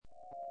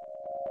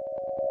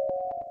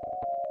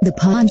The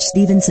Paunch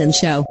Stevenson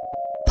Show.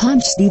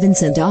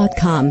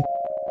 PaunchStevenson.com.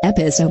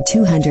 Episode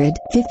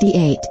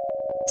 258.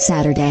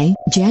 Saturday,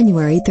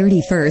 January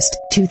 31st,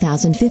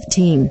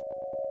 2015.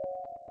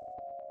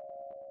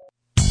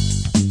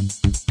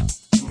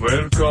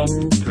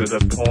 Welcome to the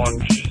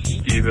Paunch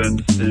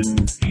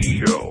Stevenson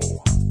Show.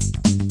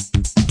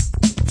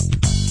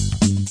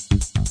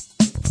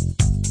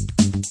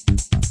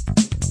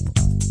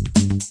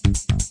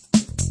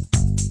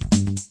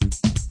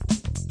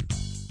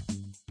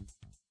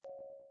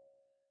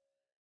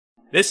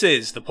 This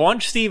is the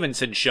Paunch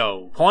Stevenson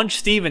Show,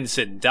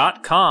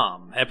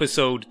 PaunchStevenson.com,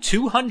 episode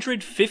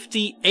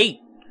 258.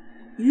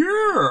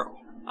 Yeah!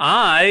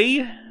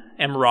 I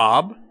am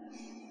Rob.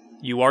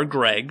 You are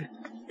Greg.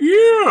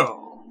 Yeah!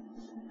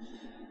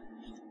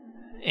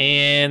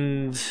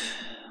 And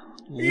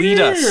lead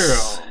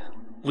us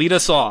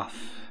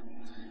off.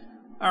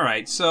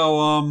 Alright,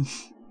 so,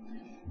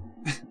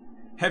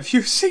 have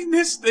you seen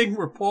this thing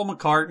where Paul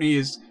McCartney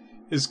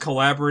is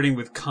collaborating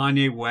with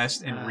Kanye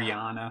West and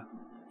Rihanna?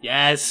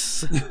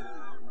 Yes.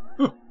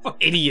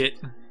 Idiot.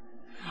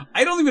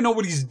 I don't even know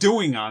what he's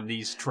doing on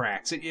these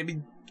tracks. I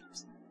mean,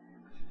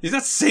 he's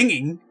not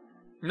singing.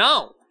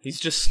 No, he's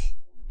just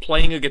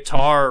playing a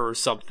guitar or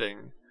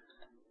something.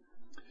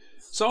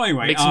 So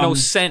anyway, makes no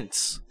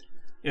sense.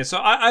 Yeah, so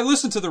I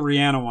listened to the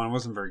Rihanna one. It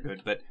wasn't very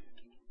good, but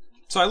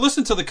so I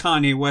listened to the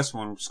Kanye West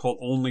one, which is called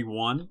Only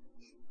One.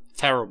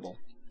 Terrible.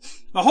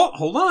 Now,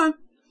 hold on.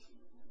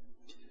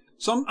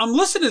 So I'm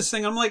listening to this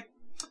thing. I'm like,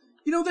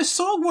 you know, this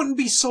song wouldn't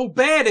be so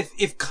bad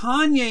if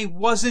Kanye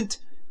wasn't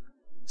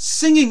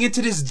singing into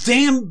this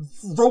damn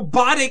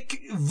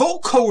robotic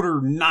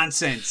vocoder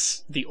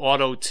nonsense. The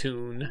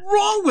auto-tune.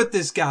 Wrong with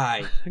this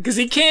guy? Because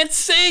he can't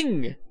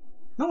sing.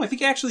 No, I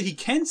think actually he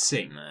can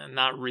sing.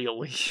 Not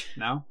really.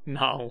 No?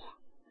 No.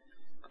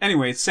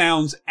 Anyway, it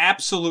sounds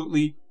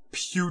absolutely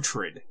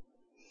putrid.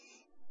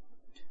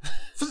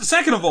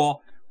 Second of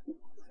all,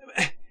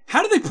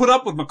 how do they put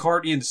up with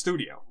McCartney in the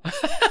studio?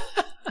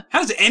 How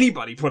does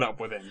anybody put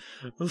up with him?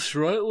 That's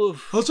right,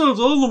 love. I did a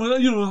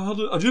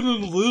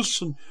little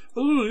this, and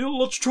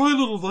let's try a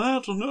little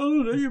that,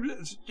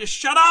 and just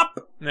shut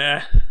up!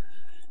 Nah.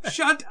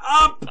 Shut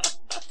up!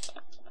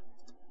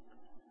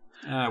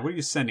 What are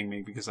you sending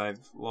me? Because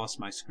I've lost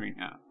my screen.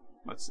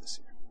 What's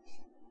this here?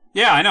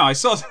 Yeah, I know, I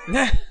saw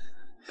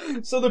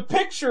So the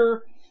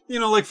picture,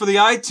 like for the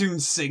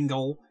iTunes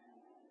single,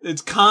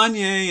 it's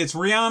Kanye, it's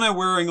Rihanna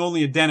wearing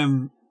only a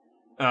denim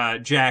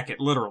jacket,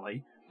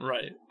 literally.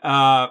 Right.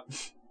 Then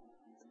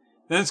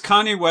it's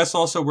Kanye West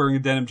also wearing a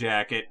denim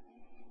jacket.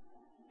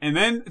 And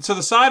then to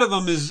the side of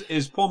them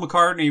is Paul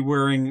McCartney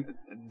wearing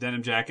a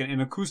denim jacket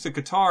and acoustic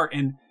guitar,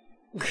 and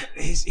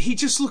he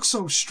just looks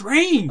so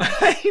strange.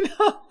 I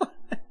know.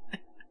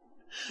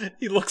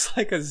 He looks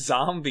like a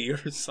zombie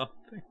or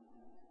something.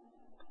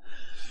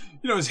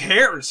 His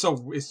hair is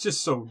it's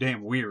just so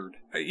damn weird.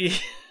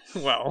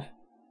 Well,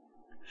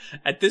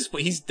 at this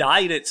point, he's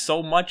dyed it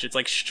so much, it's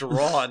like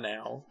straw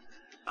now.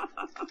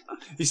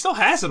 He still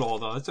has it all,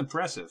 though. That's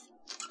impressive.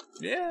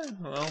 Yeah,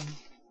 well.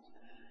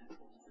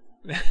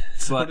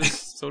 So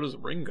does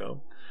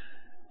Ringo.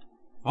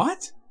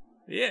 What?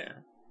 Yeah.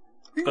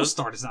 Ringo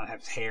Starr does not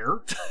have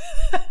hair.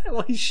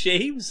 Well, he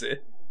shaves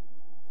it.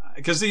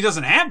 Because he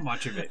doesn't have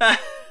much of it.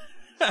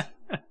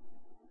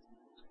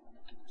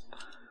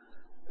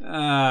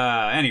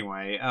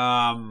 Anyway,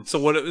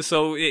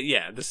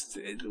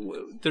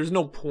 there's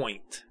no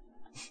point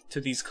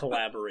to these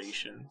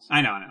collaborations.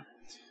 I know.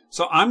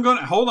 So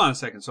hold on a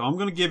second. So I'm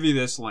going to give you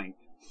this link.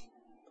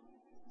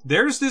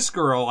 There's this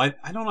girl, I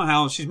don't know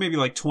how, she's maybe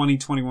like 20,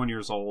 21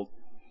 years old.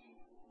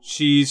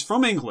 She's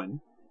from England.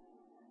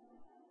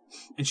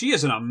 And she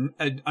has an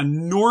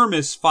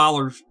enormous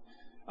following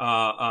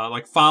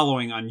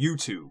on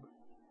YouTube.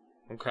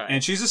 Okay.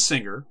 And she's a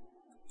singer.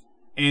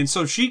 And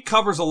so she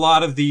covers a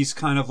lot of these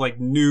kind of like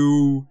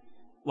new,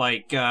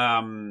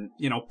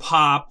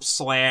 pop /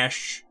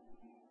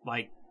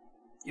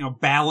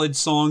 ballad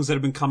songs that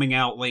have been coming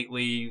out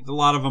lately. A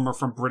lot of them are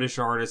from British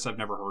artists I've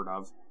never heard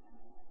of.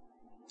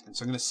 And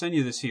so I'm going to send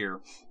you this here.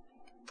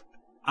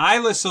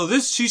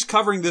 She's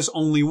covering this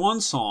Only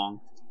One song.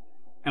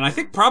 And I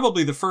think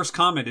probably the first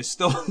comment is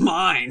still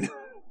mine.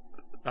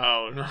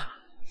 Oh, no.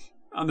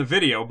 On the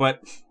video.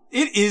 But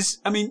it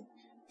is,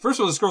 first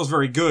of all, this girl's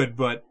very good,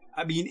 but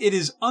it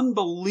is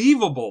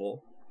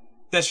unbelievable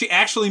that she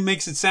actually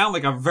makes it sound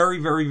like a very,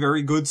 very,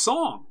 very good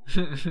song.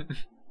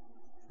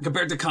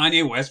 Compared to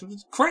Kanye West, which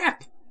is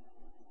crap.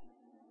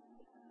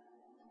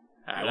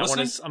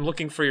 I'm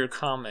looking for your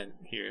comment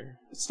here.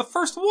 It's the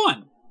first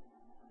one.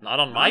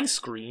 Not on my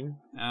screen.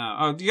 You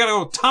gotta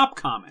go top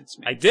comments,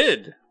 man. I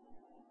did.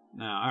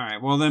 No,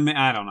 alright. Well, then,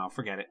 I don't know.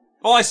 Forget it.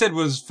 All I said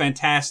was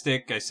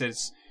fantastic. I said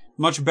it's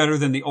much better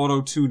than the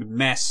auto-tuned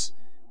mess,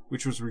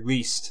 which was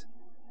released.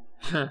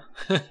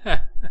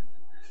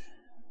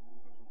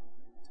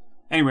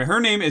 Anyway, her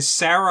name is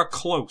Sarah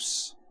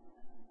Close.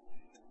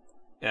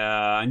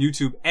 On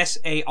YouTube,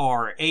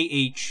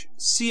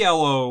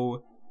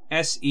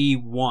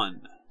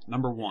 SARAHCLOSE1.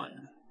 Number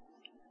 1.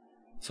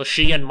 So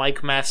she and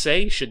Mike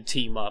Massey should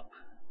team up.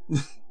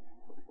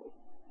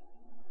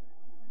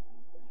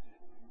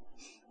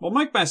 Well,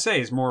 Mike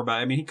Massey is more about,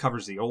 I mean, he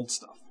covers the old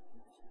stuff.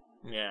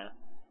 Yeah.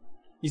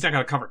 He's not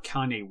going to cover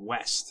Kanye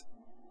West.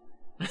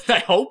 I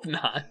hope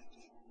not.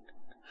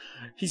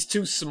 He's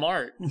too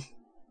smart.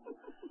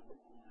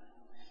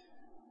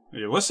 Are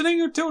you listening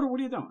to it, or what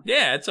are you doing?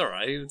 Yeah, it's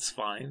alright. It's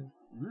fine.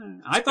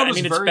 I thought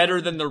it's better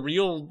than the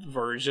real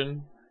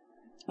version.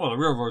 Well, the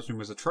real version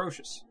was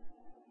atrocious.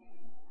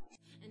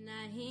 And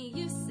I hear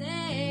you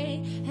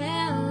say,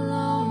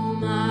 hello,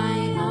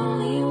 my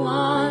only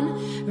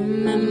one.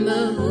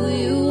 Remember who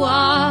you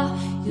are.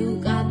 You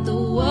got the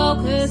world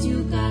 'cause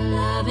you got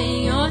love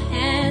in your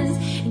hands.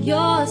 And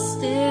you're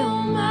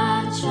still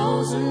my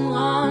chosen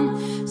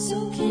one.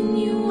 So can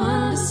you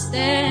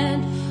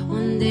understand?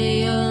 One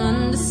day you'll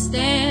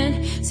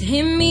understand. So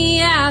hear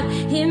me out,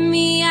 hear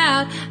me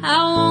out.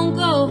 I won't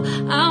go.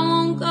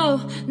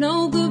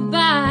 No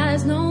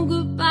goodbyes,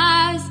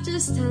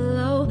 just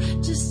hello,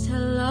 just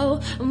hello.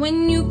 And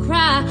when you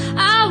cry,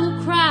 I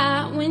will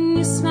cry. When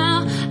you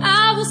smile,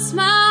 I will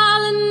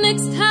smile. And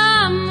next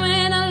time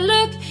when I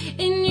look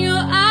in your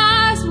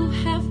eyes, we'll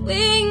have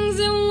wings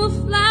and we'll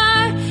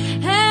fly.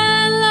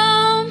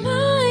 Hello,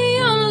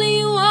 my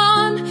only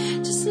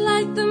one. Just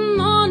like the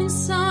morning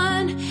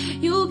sun,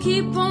 you'll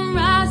keep on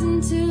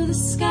rising till the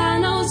sky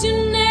knows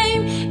your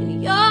name.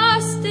 And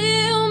you're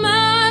still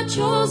my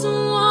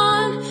chosen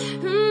one.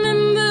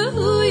 Remember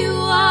who you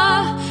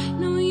are.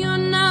 No, you're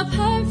not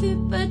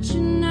perfect, but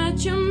you're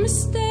not your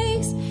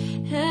mistakes.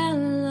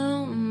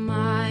 Hello,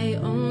 my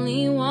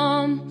only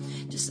one.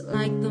 Just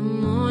like the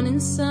morning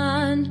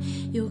sun,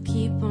 you'll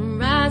keep on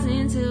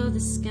rising till the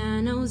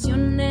sky knows your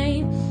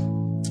name.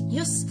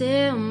 You're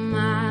still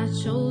my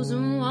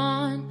chosen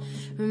one.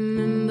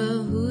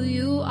 Remember who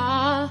you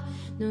are.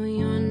 No,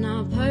 you're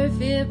not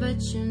perfect,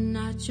 but you're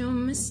not your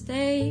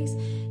mistakes.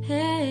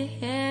 Hey,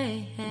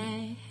 hey,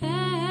 hey,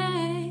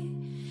 hey.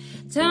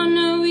 Tell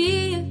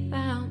Nuri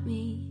about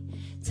me.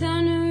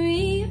 Tell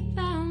Nuri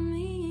about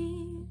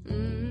me.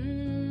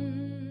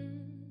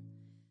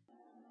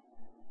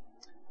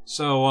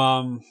 So,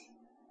 I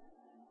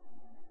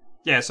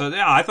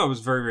thought it was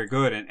very, very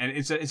good. And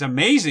it's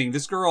amazing.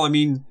 This girl, I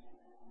mean,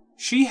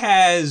 she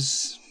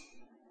has...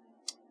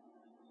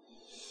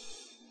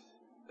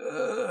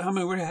 how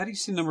do you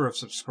see the number of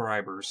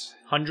subscribers?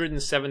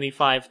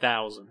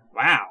 175,000.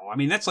 Wow. I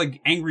mean, that's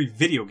like angry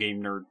video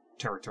game nerd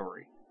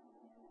territory.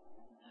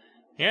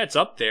 Yeah, it's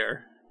up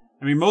there.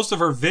 I mean, a lot of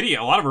her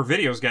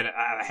videos get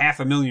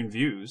 500,000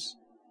 views.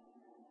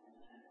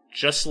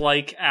 Just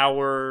like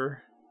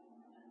our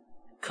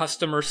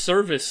customer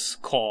service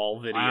call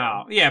video.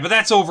 Wow. Yeah, but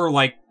that's over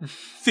like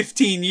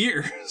 15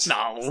 years.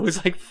 No, it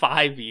was like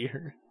 5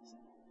 years.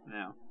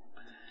 No.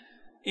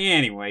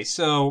 Anyway,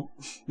 so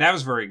that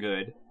was very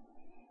good.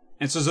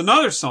 And so there's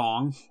another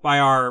song by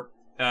our,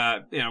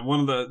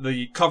 one of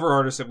the cover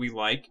artists that we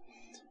like,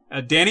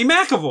 Danny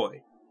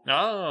McAvoy.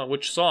 Oh,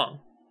 which song?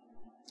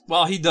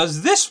 Well, he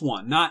does this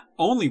one, not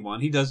only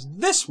one, he does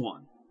this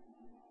one.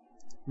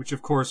 Which,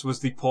 of course, was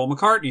the Paul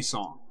McCartney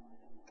song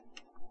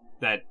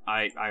that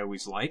I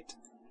always liked.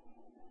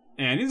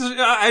 And he,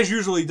 as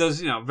usually,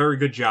 does, a very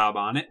good job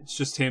on it. It's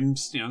just him,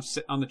 sitting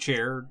on the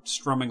chair,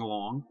 strumming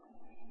along.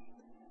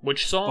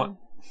 Which song?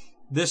 But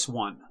this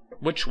one.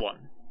 Which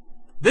one?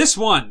 This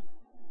one!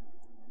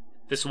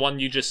 This one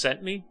you just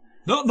sent me?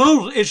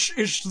 No,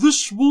 it's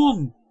this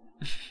one.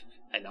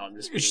 I know, I'm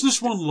just It's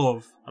this one,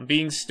 love. I'm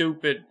being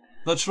stupid.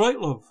 That's right,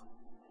 love.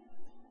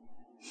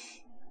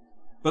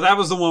 But that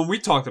was the one we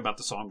talked about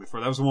the song before.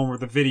 That was the one where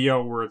the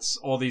video where it's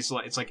all these,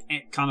 it's like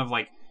kind of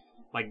like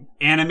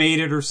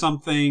animated or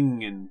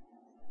something, and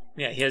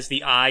yeah, he has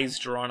the eyes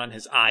drawn on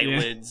his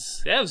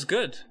eyelids. Yeah, it was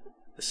good.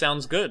 It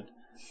sounds good.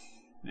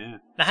 Yeah.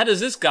 Now, how does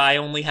this guy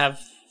only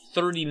have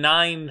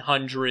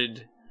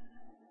 3,900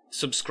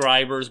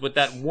 subscribers, but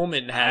that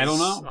woman has, I don't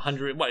know,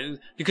 100? Why?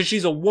 Because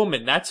she's a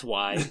woman. That's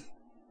why.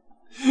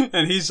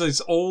 And he's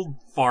this old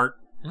fart.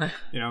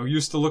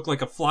 Used to look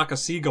like a flock of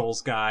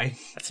seagulls guy.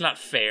 That's not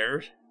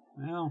fair.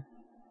 Well,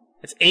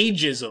 it's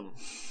ageism.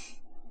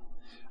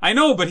 I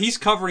know, but he's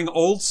covering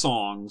old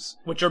songs,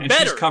 which are and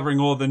better. She's covering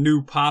all the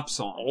new pop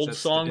songs. Old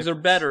songs are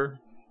better.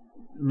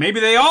 Maybe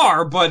they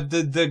are, but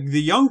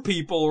the young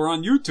people who are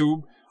on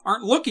YouTube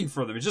aren't looking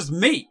for them. It's just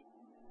me.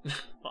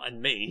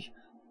 And me.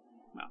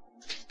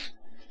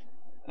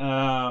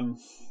 Well.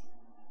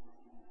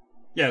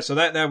 Yeah. So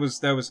that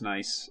was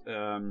nice.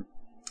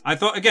 I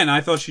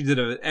thought she did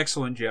an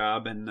excellent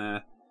job,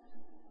 and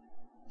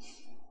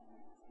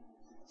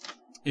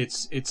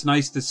it's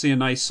nice to see a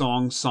nice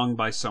song sung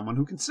by someone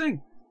who can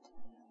sing.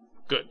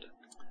 Good.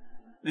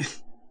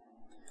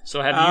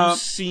 So have you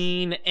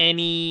seen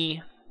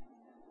any...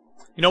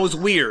 it was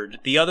weird.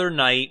 The other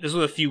night, this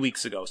was a few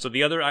weeks ago, so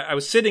I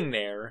was sitting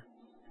there,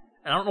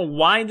 and I don't know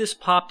why this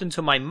popped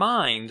into my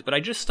mind, but I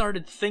just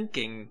started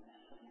thinking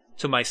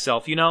to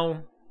myself,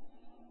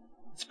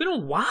 it's been a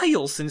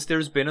while since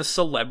there's been a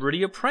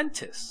Celebrity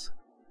Apprentice.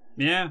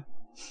 Yeah.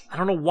 I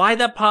don't know why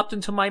that popped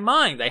into my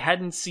mind. I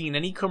hadn't seen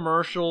any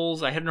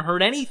commercials. I hadn't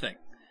heard anything.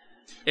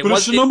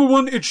 It's the number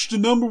one. It's the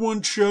number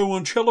one show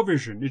on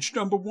television. It's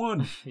number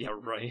one. Yeah,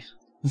 right.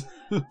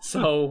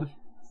 So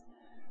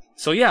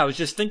So yeah, I was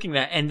just thinking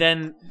that, and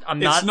then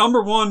It's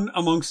number one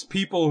amongst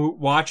people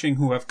watching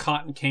who have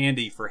cotton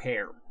candy for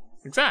hair.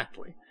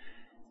 Exactly.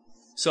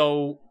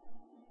 So,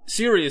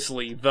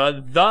 seriously,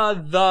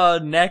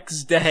 the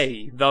next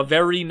day, the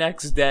very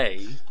next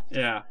day,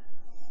 yeah,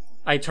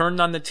 I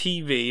turned on the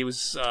TV. It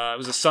was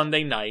a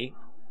Sunday night,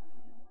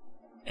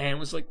 and it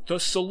was like The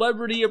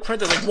Celebrity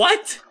Apprentice. Like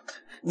what?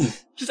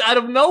 Just out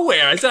of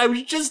nowhere. I said I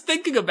was just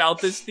thinking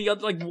about this the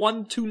other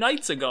 1-2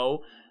 nights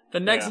ago. The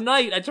next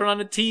night, I turn on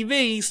the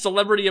TV,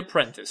 Celebrity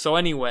Apprentice. So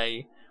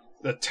anyway,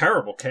 a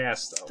terrible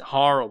cast though.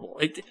 Horrible.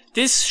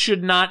 This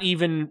should not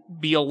even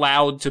be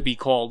allowed to be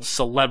called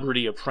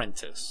Celebrity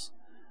Apprentice.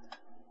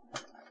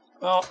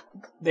 Well,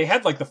 they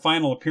had like the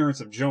final appearance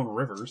of Joan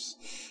Rivers.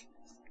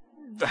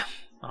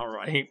 All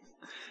right.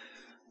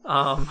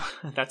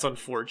 That's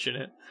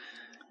unfortunate.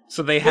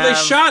 So they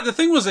shot. The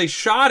thing was, they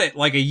shot it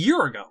like a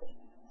year ago.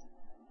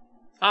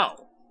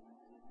 Oh.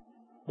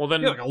 Well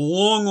then, like a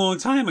long, long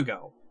time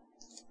ago.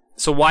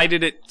 So why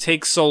did it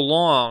take so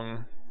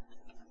long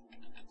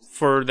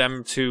for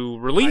them to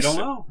release it? I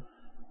don't know.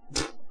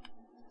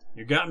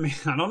 You got me.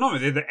 I don't know.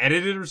 Did they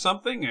edit it or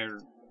something?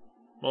 Or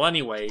well,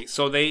 anyway,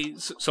 so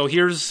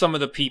here's some of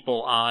the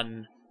people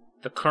on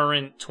the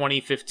current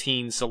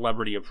 2015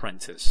 Celebrity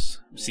Apprentice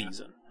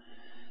season.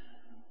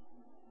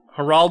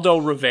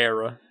 Geraldo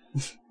Rivera.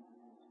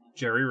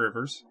 Jerry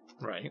Rivers.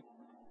 Right.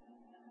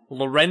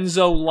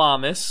 Lorenzo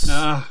Lamas,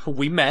 who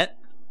we met.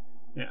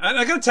 Yeah,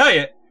 I gotta tell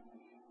you,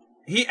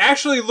 he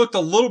actually looked a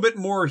little bit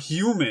more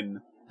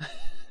human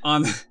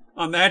on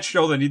that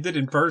show than he did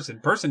in person.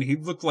 In person, he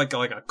looked like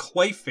a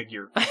clay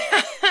figure.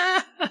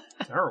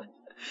 Terrible.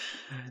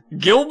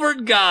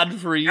 Gilbert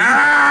Godfrey.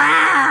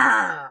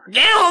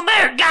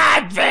 Gilbert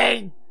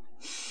Godfrey!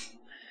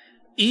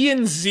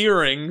 Ian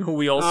Ziering, who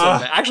we also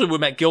met. Actually, we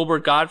met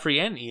Gilbert Godfrey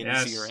and Ian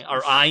Ziering.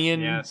 Or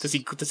Ian. Yes.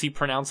 Does he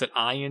pronounce it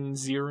Ian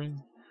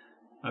Ziering?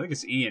 I think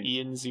it's Ian.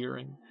 Ian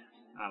Ziering.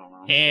 I don't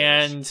know.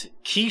 And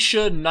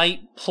Keisha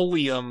Knight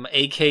Pulliam,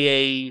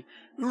 a.k.a.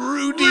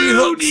 Rudy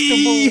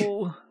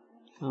Huxtable.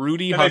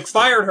 Rudy and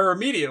Huxtable. They fired her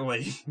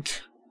immediately.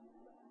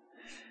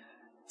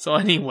 So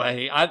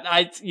anyway,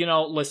 I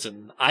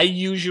listen, I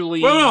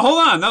usually... Well, no,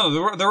 hold on.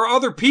 No, there are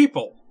other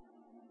people.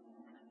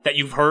 That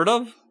you've heard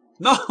of?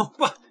 No,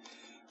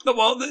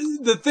 well,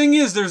 the thing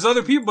is, there's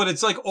other people, but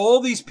it's like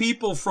all these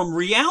people from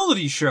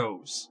reality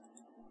shows.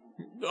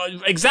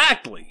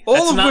 Exactly. All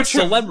That's of not which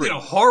celebrity.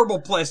 have horrible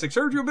plastic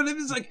surgery, but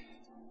it's like,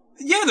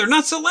 yeah, they're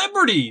not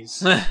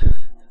celebrities.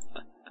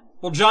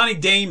 Well, Johnny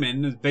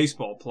Damon is a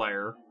baseball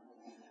player.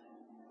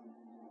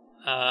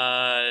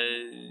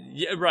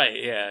 Yeah, right,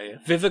 yeah.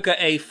 Vivica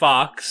A.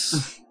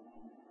 Fox.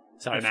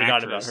 Sorry, I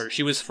forgot about her.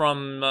 She was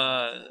from,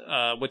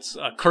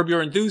 Curb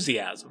Your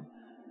Enthusiasm.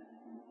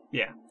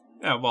 Yeah.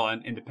 Well,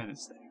 on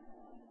Independence Day.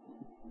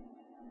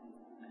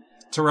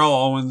 Terrell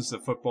Owens, the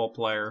football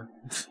player.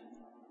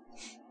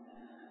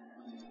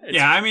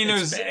 Yeah, I mean,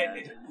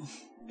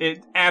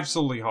 it's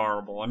absolutely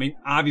horrible. I mean,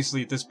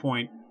 obviously at this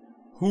point,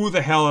 who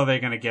the hell are they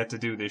going to get to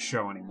do this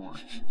show anymore?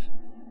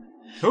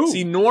 Who?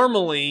 See,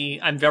 normally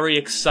I'm very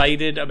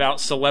excited about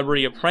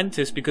Celebrity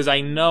Apprentice because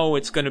I know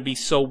it's going to be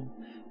so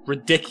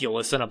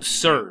ridiculous and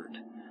absurd.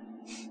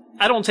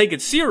 I don't take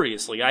it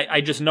seriously.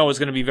 I just know it's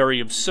going to be very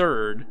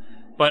absurd.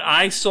 But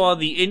I saw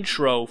the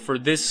intro for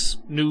this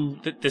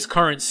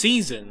current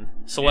season,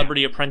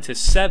 Celebrity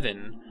Apprentice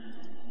 7,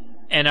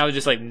 and I was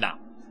just like, no.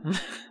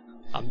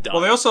 I'm done.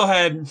 Well, they also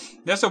had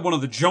one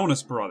of the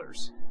Jonas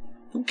Brothers.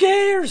 Who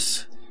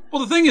cares?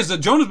 Well, the thing is, the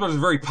Jonas Brothers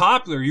are very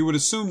popular. You would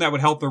assume that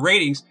would help the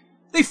ratings.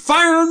 They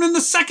fired him in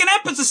the second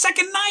episode, the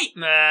second night.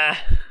 Nah.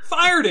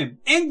 Fired him.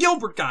 And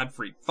Gilbert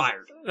Godfrey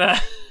fired.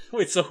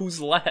 Wait, so who's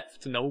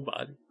left?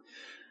 Nobody.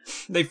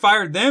 They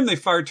fired them. They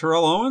fired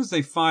Terrell Owens.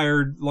 They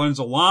fired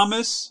Lorenzo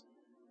Lamas.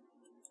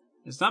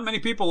 There's not many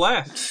people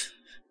left.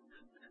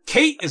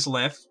 Kate is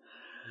left.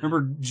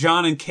 Remember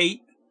John and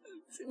Kate?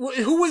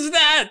 Who was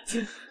that?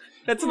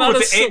 That's not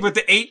with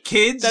the 8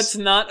 kids. That's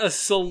not a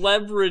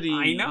celebrity.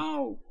 I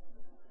know.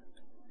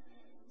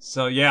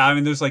 So yeah, I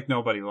mean, there's like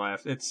nobody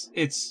left. It's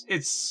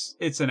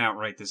an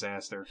outright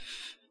disaster.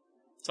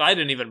 So I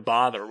didn't even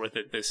bother with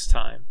it this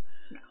time.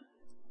 No.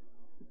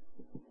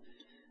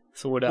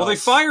 So what else?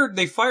 Well,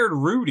 they fired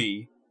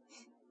Rudy.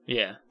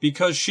 Yeah.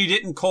 Because she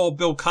didn't call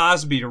Bill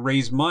Cosby to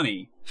raise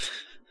money.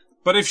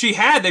 But if she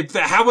had,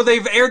 how would they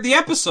have aired the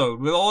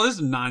episode with all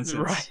this nonsense?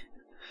 Right.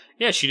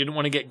 Yeah, she didn't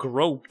want to get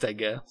groped, I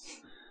guess.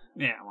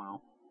 Yeah,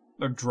 well,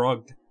 they're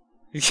drugged.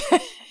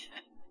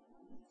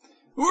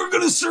 We're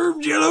gonna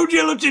serve Jello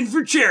Gelatin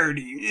for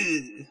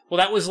charity. Well,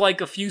 that was like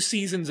a few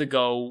seasons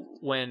ago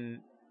when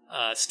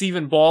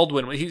Stephen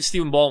Baldwin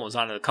was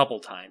on it a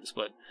couple times,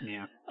 but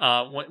yeah,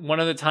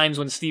 one of the times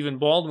when Stephen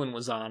Baldwin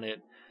was on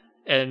it,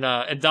 and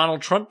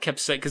Donald Trump kept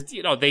saying, because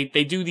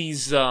they do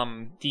these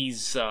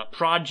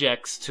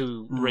projects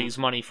to raise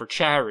money for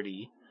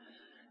charity,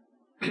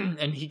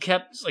 and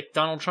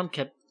Donald Trump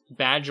kept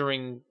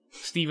badgering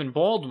Stephen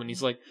Baldwin.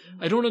 He's like,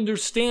 I don't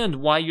understand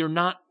why you're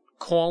not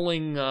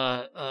calling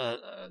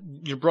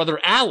your brother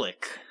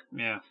Alec.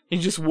 Yeah. He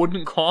just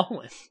wouldn't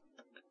call him.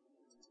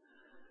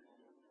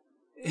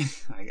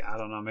 I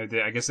don't know.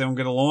 Maybe I guess they don't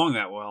get along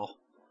that well.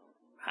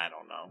 I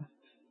don't know.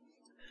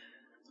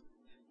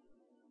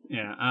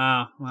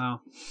 Yeah.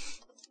 Well,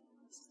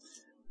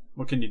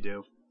 what can you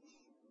do?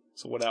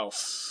 So what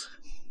else?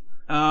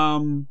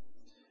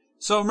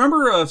 So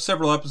remember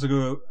several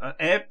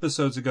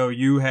episodes ago,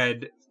 you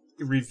had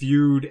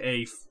reviewed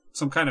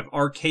some kind of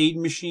arcade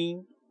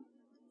machine.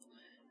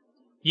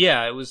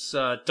 Yeah, it was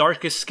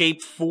Dark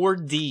Escape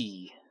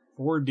 4D.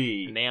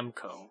 4D.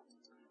 Namco.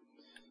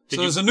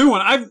 There's a new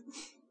one.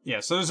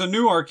 So there's a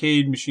new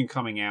arcade machine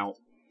coming out.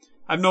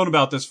 I've known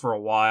about this for a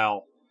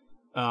while.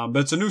 But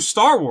it's a new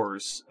Star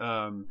Wars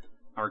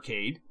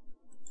arcade.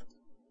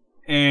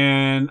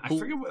 And I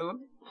forget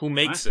who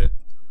makes it.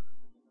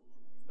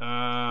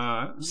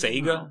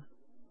 Sega?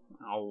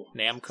 No.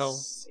 Namco?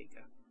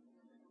 Sega.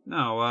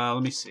 No,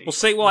 let me see.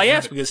 Well, I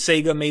asked because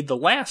Sega made the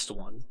last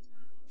one.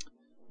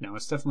 No,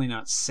 it's definitely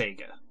not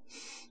Sega.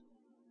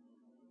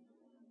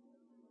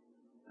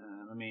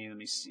 Let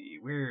me see.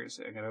 Where is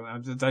it?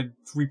 I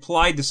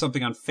replied to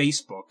something on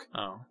Facebook.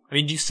 Oh, I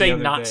mean, you say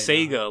not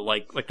Sega, no.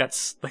 like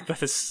that's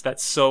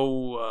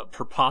so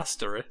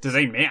preposterous. Do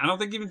they make? I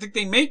don't even think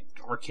they make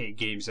arcade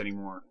games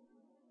anymore.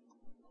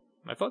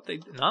 I thought they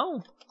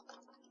no.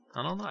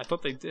 I don't know. I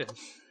thought they did.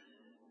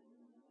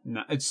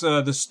 No, it's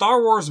the Star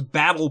Wars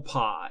Battle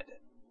Pod.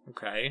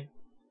 Okay.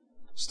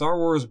 Star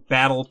Wars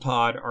Battle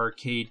Pod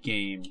arcade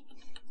game.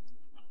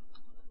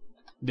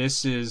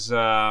 This is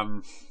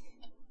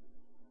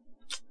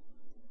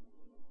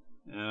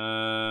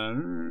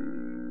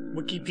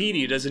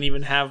Wikipedia doesn't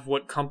even have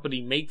what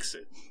company makes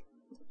it.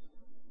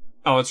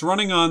 Oh, it's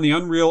running on the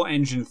Unreal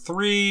Engine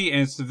 3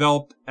 and it's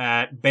developed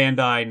at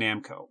Bandai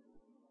Namco.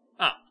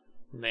 Ah,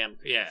 Namco.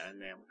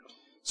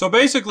 So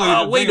basically,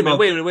 wait a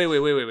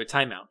minute,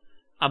 time out.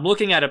 I'm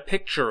looking at a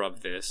picture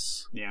of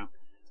this. Yeah.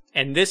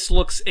 And this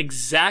looks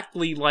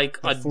exactly like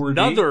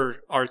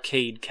another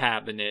arcade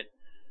cabinet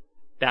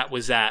that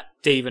was at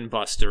Dave &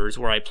 Buster's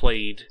where I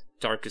played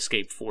Dark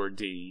Escape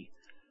 4D.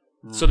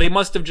 Mm. So they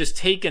must have just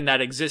taken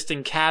that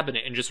existing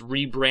cabinet and just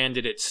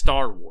rebranded it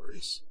Star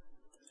Wars.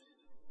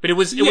 But it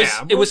was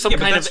some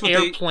kind of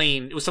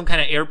airplane. It was some kind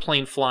of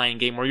airplane flying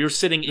game where you're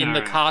sitting in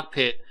the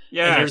cockpit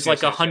and there's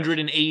like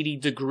 180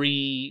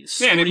 degree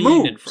screen and it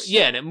moves.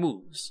 And it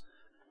moves.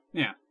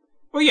 Yeah.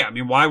 Well, yeah. I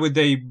mean, why would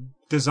they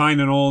design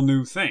an all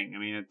new thing? I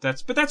mean,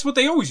 that's what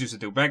they always used to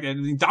do. Back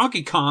in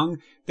Donkey Kong,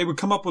 they would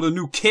come up with a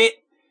new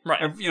kit.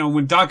 Right. You know,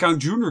 when Donkey Kong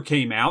Jr.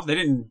 came out, they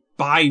didn't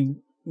buy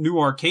new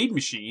arcade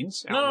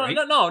machines.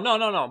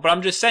 No. But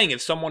I'm just saying,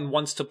 if someone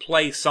wants to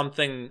play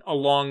something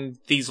along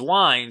these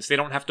lines, they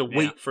don't have to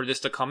wait for this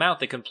to come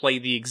out. They can play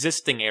the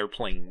existing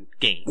airplane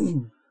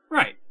game.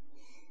 Right.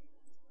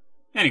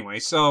 Anyway,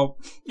 so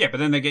but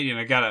then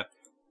they gotta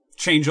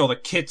change all the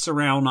kits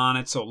around on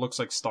it so it looks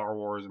like Star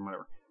Wars and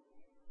whatever.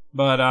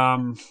 But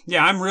I'm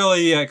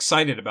really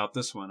excited about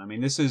this one. I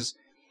mean, this is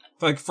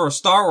like for a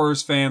Star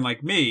Wars fan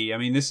like me. I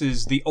mean, this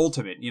is the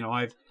ultimate. You know,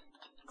 I've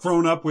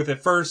grown up with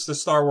at first the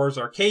Star Wars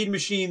arcade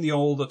machine, the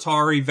old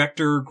Atari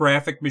Vector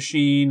graphic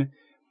machine,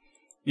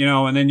 you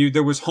know, and then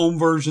there was home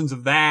versions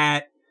of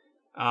that.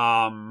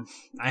 I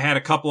had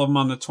a couple of them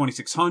on the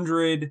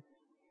 2600,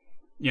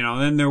 you know,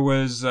 then there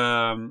was,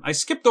 I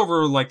skipped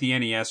over like the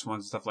NES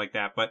ones and stuff like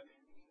that, but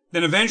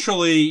then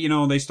eventually, you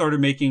know, they started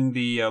making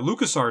the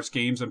LucasArts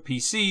games on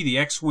PC, the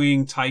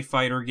X-Wing, TIE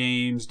Fighter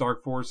games,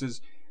 Dark Forces,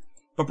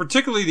 but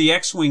particularly the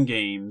X-Wing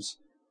games.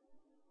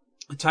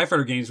 TIE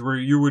Fighter games where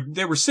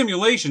they were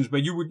simulations,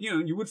 but you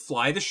would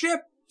fly the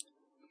ship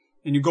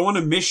and you go on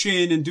a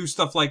mission and do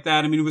stuff like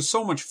that. I mean, it was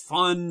so much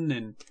fun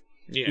and,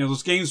 you know,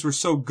 those games were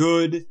so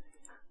good.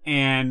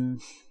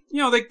 And, you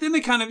know, then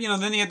they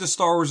had the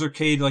Star Wars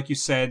arcade, like you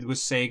said, with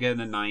Sega in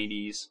the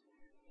 90s,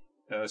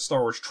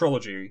 Star Wars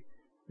Trilogy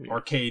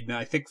arcade. And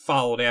I think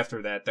followed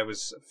after that. That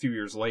was a few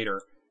years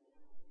later.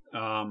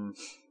 So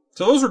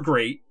those were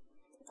great,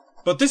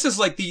 but this is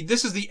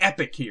the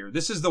epic here.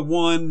 This is the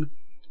one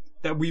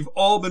that we've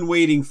all been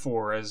waiting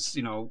for as,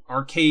 you know,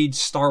 arcade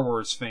Star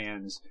Wars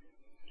fans.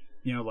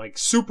 You know, like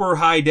super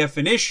high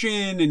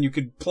definition, and you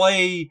could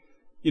play,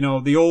 you know,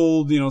 the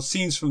old, you know,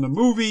 scenes from the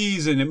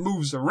movies, and it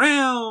moves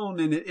around,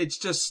 and it's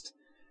just,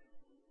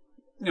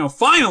 you know,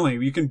 finally,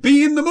 you can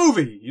be in the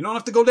movie. You don't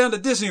have to go down to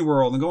Disney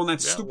World and go on that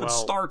stupid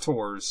Star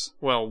Tours.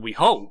 Well, we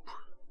hope.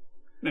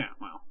 Yeah,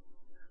 well.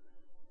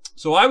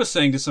 So I was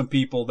saying to some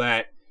people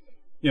that,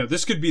 you know,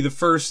 this could be the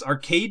first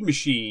arcade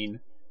machine,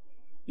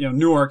 you know,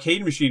 new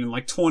arcade machine in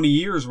like 20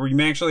 years where you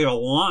may actually have a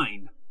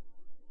line.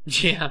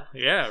 Yeah.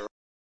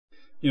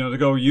 You know, to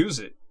go use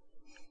it.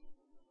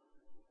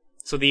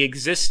 So the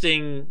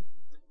existing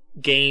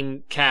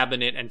game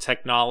cabinet and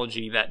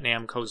technology that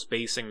Namco's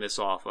basing this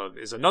off of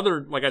is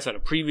another, like I said, a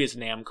previous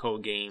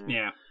Namco game.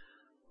 Yeah.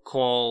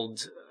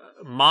 Called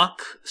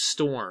Mach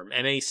Storm.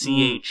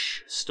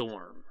 M-A-C-H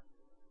Storm.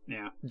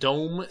 Yeah.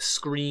 Dome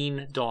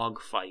Screen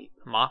Dogfight.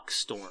 Mach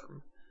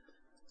Storm.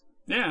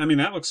 Yeah, I mean,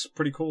 that looks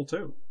pretty cool,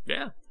 too.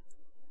 Yeah.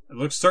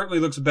 It certainly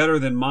looks better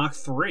than Mach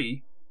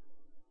 3.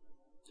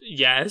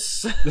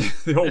 Yes.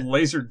 The old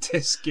laser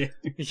disc game.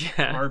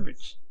 Yeah.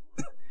 Garbage.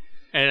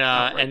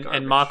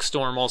 And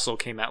Mockstorm also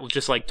came out,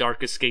 just like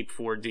Dark Escape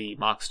 4D.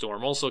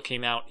 Mockstorm also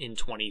came out in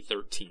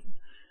 2013.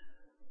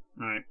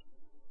 All right.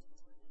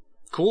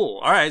 Cool.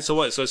 All right. So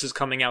what? So this is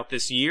coming out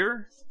this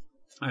year?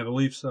 I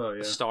believe so. Yeah.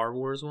 The Star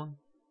Wars one.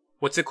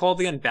 What's it called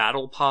again?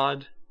 Battle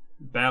Pod.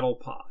 Battle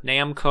Pod.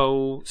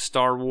 Namco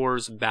Star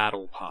Wars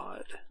Battle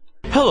Pod.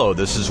 Hello,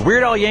 this is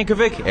Weird Al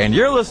Yankovic, and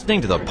you're listening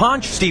to the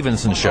Ponch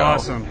Stevenson Show.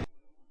 Awesome.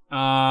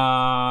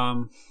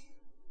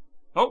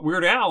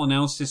 Weird Al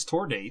announced his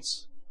tour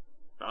dates.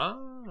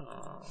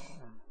 Oh.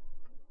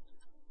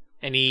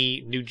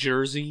 Any New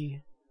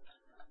Jersey?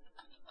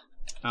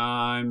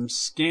 I'm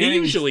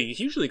scanning. He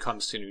usually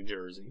comes to New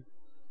Jersey.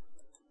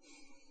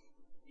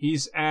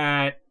 He's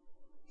at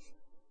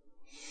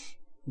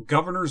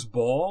Governor's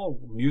Ball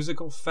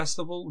Musical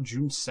Festival,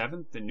 June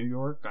 7th in New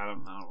York. I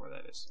don't know where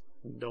that is.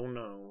 Don't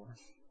know.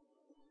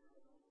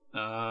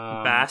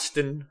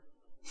 Baston.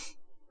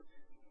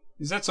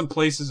 He's at some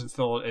places in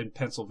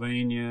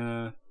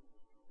Pennsylvania.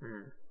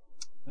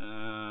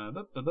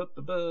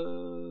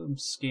 I'm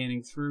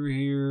scanning through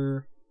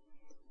here.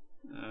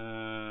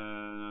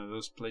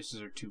 Those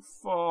places are too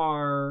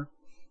far.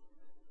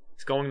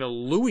 He's going to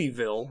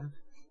Louisville.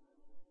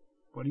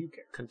 What do you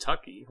care?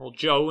 Kentucky. Well,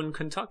 Joe in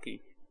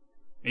Kentucky.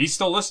 He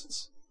still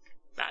listens.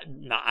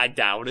 I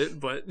doubt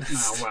it, but...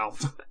 Oh, well.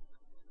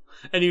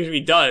 And even if he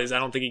does, I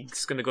don't think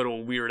he's going to go to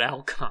a Weird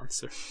Al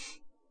concert.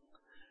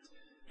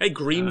 Hey,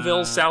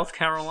 Greenville, South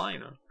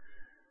Carolina.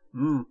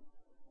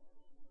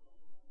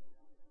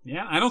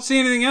 Yeah, I don't see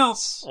anything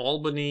else.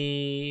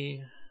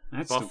 Albany,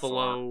 That's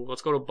Buffalo.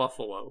 Let's go to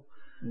Buffalo.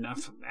 No,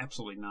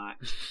 absolutely not.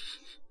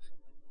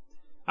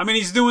 I mean,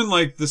 he's doing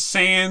like the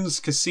Sands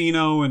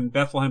Casino in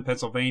Bethlehem,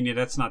 Pennsylvania.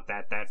 That's not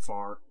that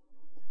far.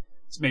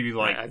 It's maybe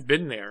like I've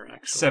been there,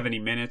 actually. 70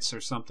 minutes or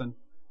something.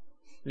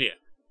 Yeah.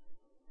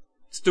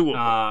 It's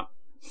doable.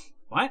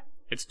 What?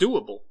 It's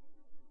doable.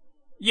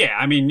 Yeah,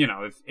 I mean,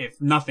 if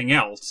nothing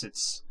else,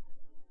 it's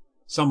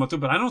somewhat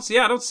doable. But I don't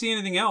see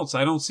anything else.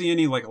 I don't see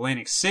any like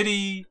Atlantic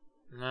City.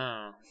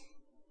 No.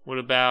 What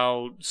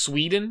about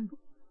Sweden?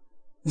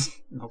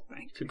 No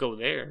thanks. Could go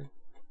there.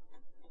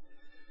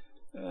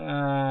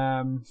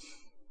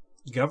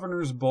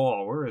 Governor's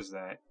Ball, where is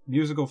that?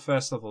 Musical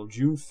Festival,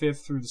 June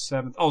 5th through the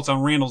 7th. Oh, it's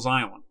on Randall's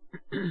Island.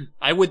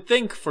 I would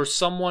think for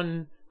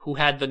someone who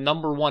had the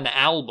 '1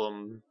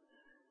 album,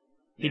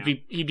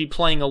 he'd be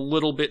playing a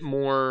little bit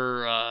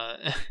more,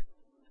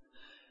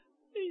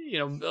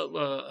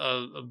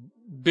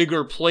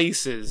 bigger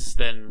places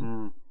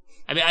than.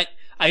 I mean,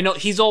 I know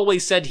he's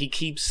always said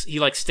he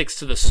sticks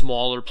to the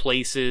smaller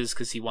places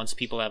because he wants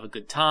people to have a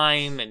good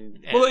time. And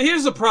well,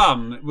 here's the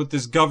problem with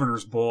this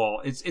Governor's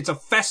Ball. It's a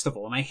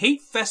festival, and I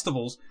hate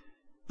festivals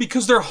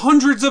because they're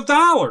hundreds of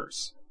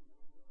dollars.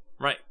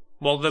 Right.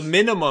 Well, the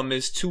minimum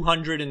is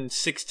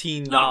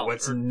 $216. No,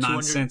 it's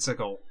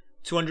nonsensical.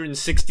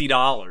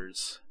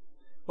 $260.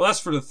 Well, that's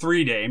for the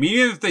 3-day. I mean,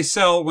 even if they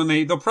sell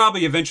they'll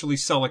probably eventually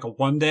sell like a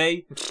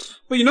 1-day,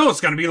 but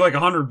it's going to be like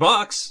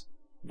 $100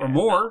 or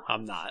more.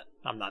 No,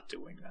 I'm not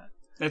doing that.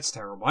 That's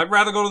terrible. I'd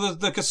rather go to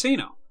the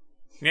casino.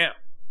 Yeah.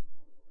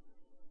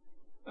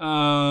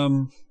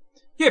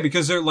 Yeah,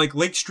 because they're like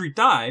Lake Street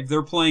Dive.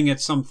 They're playing at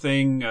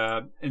something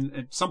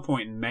at some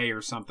point in May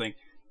or something.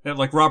 That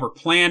like Robert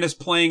Plant is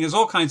playing. There's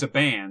all kinds of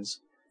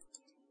bands.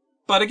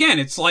 But again,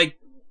 it's like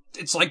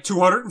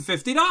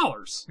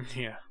 $250.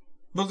 Yeah.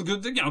 But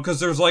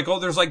because there's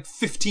like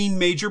 15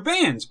 major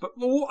bands. But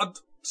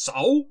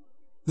so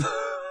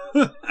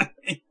I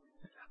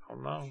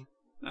don't know.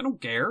 I don't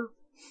care.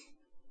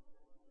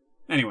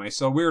 Anyway,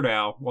 so Weird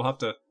Al, we'll have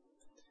to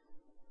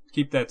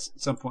keep that at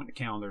some point in the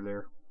calendar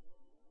there.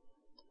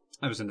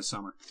 That was in the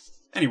summer.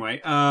 Anyway,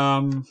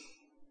 what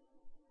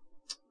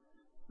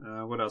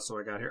else do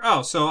I got here?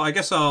 Oh, so I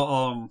guess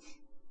I'll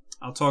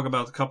talk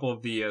about a couple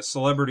of the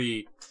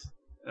celebrity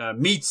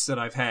meets that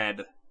I've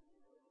had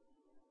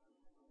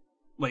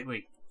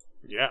lately.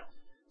 Yeah.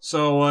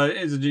 So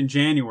it's in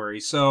January.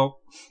 So,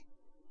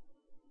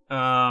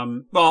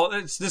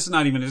 this is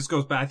not even. This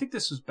goes back. I think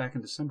this was back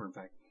in December. In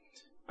fact,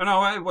 oh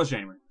no, it was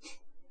January.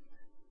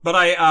 But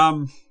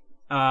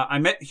I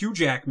met Hugh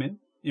Jackman.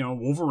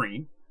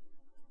 Wolverine.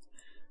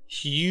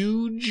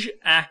 Hugh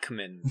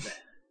Jackman.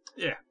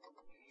 Yeah.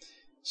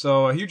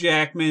 So Hugh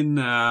Jackman.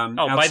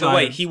 By the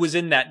way, he was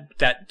in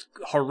that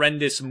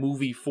horrendous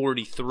movie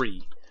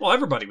 43. Well,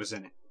 everybody was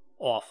in it.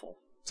 Awful.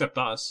 Except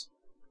us.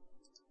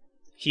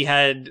 He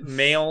had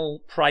male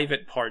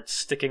private parts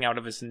sticking out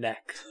of his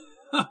neck.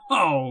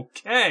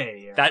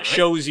 Okay. That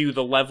shows you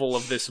the level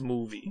of this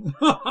movie.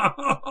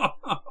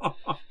 Oh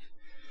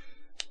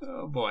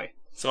boy.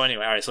 So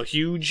anyway, all right. So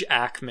Hugh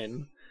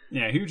Jackman.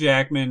 Yeah, Hugh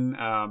Jackman.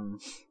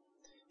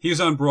 He was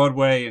on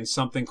Broadway in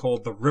something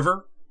called The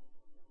River.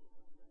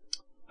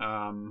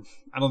 I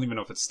don't even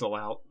know if it's still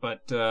out,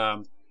 but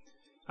I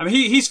mean,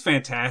 he's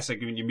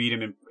fantastic when you meet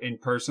him in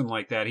person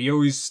like that. He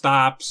always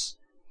stops,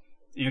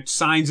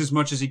 signs as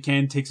much as he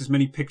can, takes as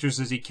many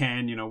pictures as he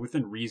can,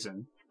 within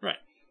reason. Right.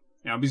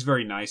 He's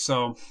very nice.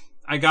 So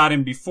I got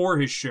him before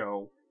his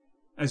show,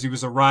 as he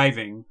was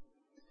arriving,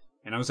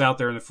 And I was out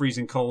there in the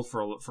freezing cold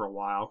for a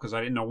while because I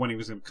didn't know when he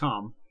was going to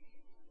come.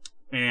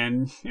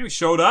 And he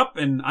showed up,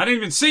 and I didn't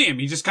even see him.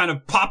 He just kind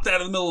of popped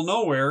out of the middle of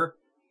nowhere.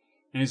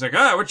 And he's like,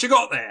 what you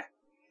got there?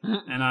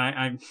 And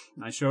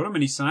I showed him,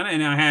 and he signed it.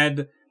 And I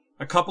had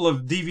a couple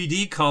of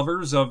DVD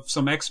covers of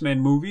some X-Men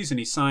movies, and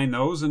he signed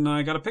those, and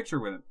I got a picture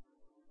with him.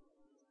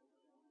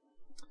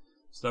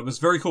 So that was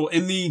very cool.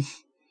 In the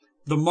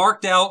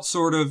marked out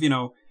sort of,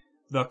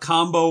 the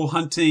combo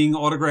hunting,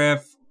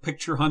 autograph,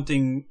 picture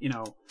hunting,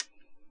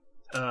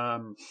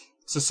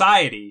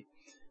 society,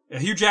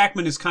 Hugh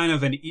Jackman is kind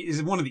of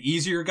is one of the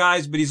easier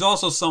guys, but he's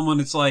also someone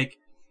that's like,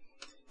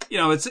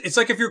 it's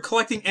like if you're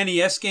collecting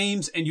NES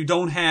games and you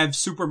don't have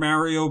Super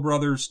Mario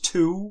Brothers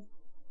 2.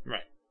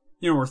 Right.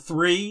 Or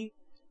 3.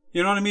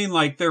 You know what I mean?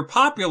 Like, they're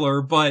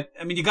popular, but,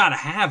 I mean, you gotta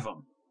have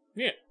them.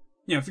 Yeah.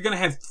 If you're gonna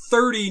have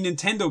 30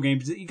 Nintendo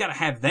games, you gotta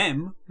have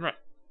them. Right.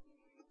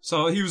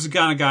 So he was the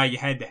kind of guy you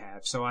had to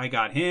have. So I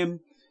got him.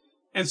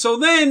 And so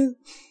then,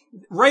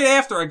 right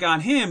after I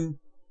got him,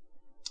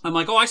 I'm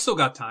like, I still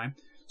got time.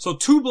 So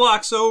 2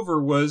 blocks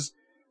over was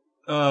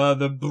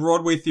the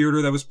Broadway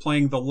theater that was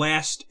playing The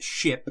Last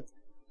Ship,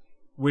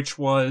 which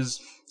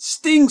was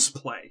Sting's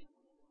play.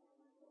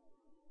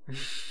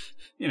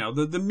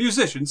 The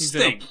musician,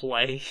 Sting. He's in a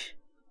play?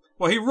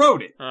 Well, he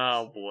wrote it.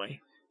 Oh, boy.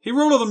 He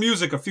wrote all the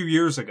music a few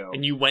years ago.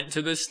 And you went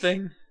to this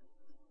thing?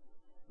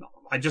 No,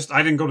 I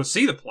didn't go to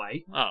see the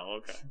play. Oh,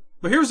 okay.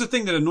 But here's the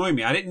thing that annoyed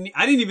me. I didn't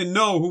even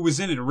know who was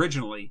in it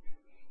originally.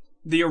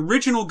 The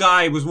original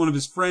guy was one of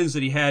his friends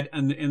that he had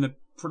in the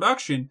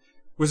production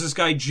was this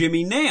guy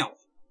Jimmy Nail.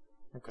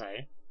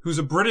 Okay. Who's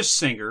a British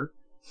singer.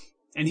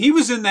 And he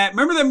was in that,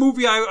 remember that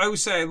movie I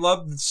always say I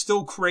loved,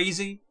 Still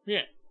Crazy?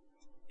 Yeah.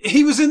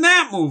 He was in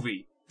that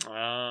movie.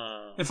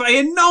 Ah. If I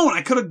had known,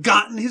 I could have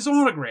gotten his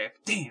autograph.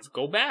 Damn. Let's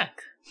go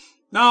back.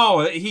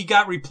 No, he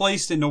got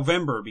replaced in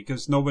November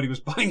because nobody was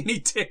buying any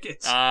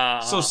tickets.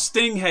 So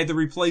Sting had to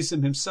replace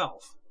him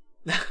himself.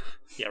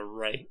 Yeah,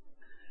 right.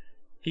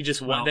 He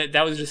just wanted,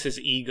 that was just his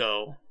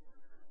ego.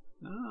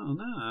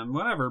 No,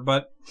 whatever.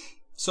 But,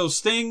 so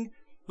Sting,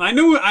 I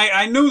knew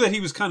that he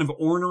was kind of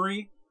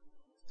ornery.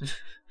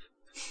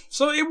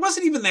 So it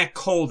wasn't even that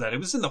cold it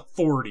was in the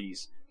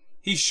 40s.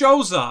 He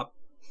shows up.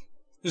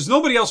 There's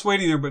nobody else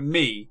waiting there but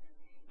me.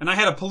 And I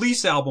had a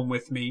Police album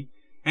with me.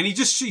 And he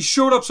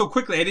showed up so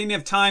quickly, I didn't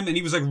have time, and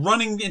he was like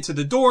running into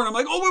the door, and I'm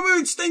like,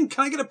 wait, Sting,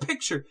 can I get a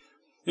picture?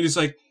 And he's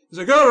like,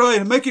 all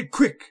right, make it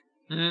quick.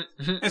 And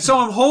so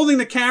I'm holding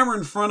the camera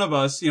in front of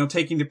us,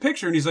 taking the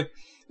picture, and he's like,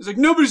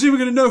 nobody's even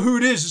gonna know who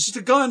it is, it's just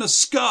a guy in a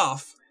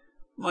scarf.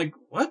 I'm like,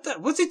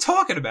 what's he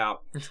talking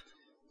about?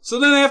 So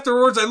then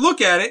afterwards, I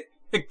look at it,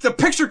 the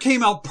picture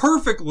came out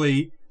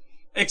perfectly,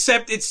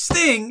 except it's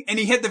Sting, and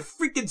he had the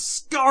freaking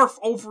scarf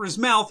over his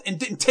mouth and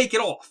didn't take it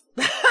off.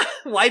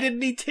 Why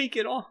didn't he take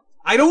it off?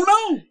 I don't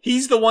know.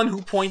 He's the one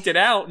who pointed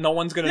out no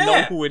one's going to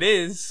know who it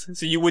is.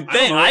 So you would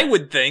think, I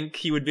would think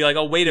he would be like,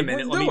 wait a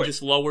minute, let me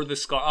just lower the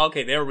scar.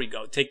 Okay, there we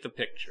go. Take the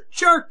picture.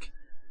 Jerk.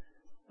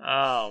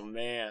 Oh,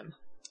 man.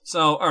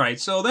 So, alright.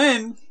 So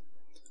then,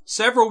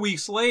 several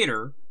weeks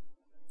later,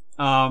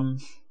 I'm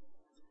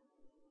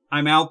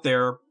out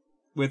there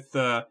with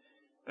a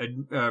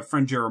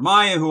friend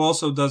Jeremiah who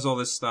also does all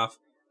this stuff.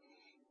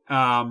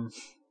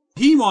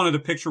 He wanted a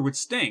picture with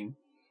Sting.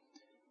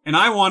 And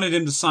I wanted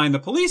him to sign the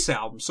Police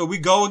album. So we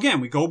go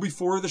again. We go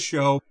before the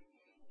show.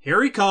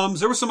 Here he comes.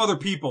 There were some other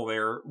people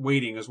there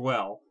waiting as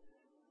well.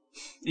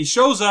 He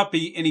shows up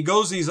and he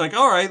goes and he's like,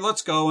 all right,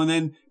 let's go. And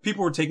then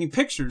people were taking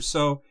pictures.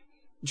 So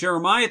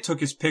Jeremiah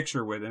took his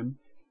picture with him.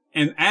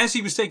 And as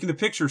he was taking the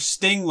picture,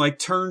 Sting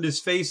turned his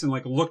face and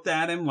looked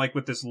at him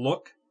with this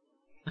look.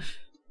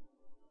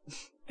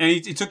 And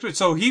he took it.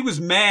 So he was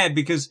mad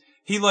because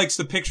he likes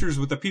the pictures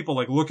with the people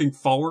looking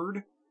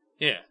forward.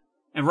 Yeah.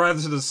 And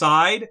rather to the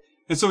side.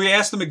 And so he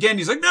asked him again.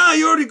 He's like, no,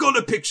 you already got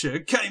a picture.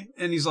 Okay.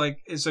 And he's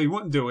like, and so he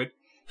wouldn't do it.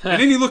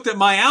 And then he looked at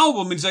my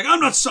album and he's like, I'm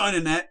not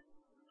signing that.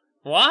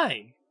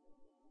 Why?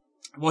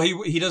 Well,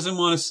 he doesn't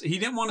want to, he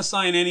didn't want to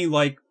sign any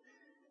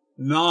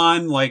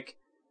non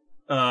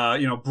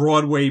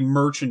Broadway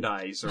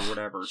merchandise or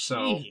whatever. So.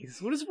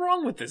 Jeez, what is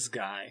wrong with this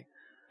guy?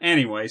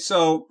 Anyway,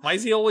 so. Why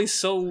is he always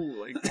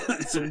so,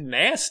 so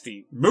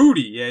nasty?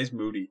 Moody. Yeah, he's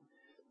moody.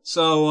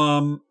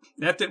 So,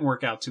 that didn't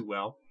work out too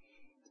well.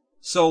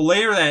 So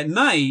later that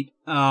night,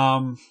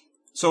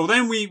 so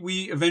then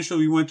we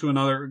eventually went to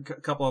a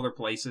couple other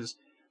places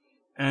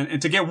and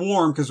to get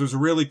warm because it was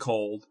really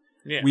cold.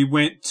 Yeah. We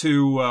went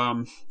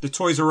to, the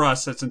Toys R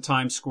Us that's in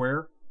Times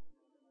Square.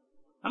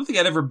 I don't think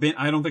I've ever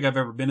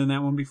been in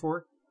that one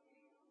before.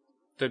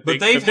 The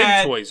big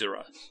Toys R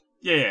Us.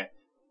 Yeah.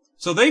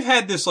 So they've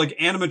had this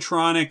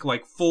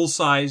animatronic,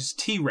 full-size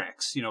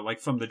T-Rex,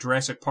 from the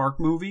Jurassic Park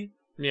movie.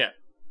 Yeah.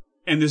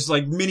 And this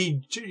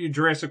mini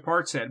Jurassic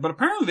Park set. But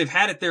apparently they've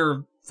had it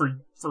there for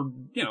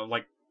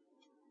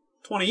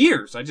 20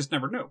 years. I just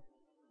never knew.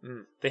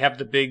 Mm. They have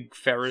the big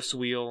Ferris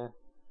wheel.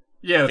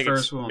 Yeah, the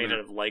Ferris wheel. Made out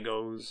of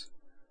Legos.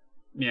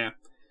 Yeah.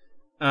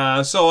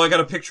 So I got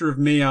a picture of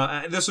me.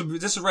 This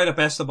is right up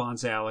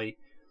Esteban's alley.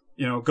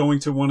 going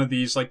to one of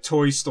these like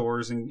toy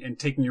stores and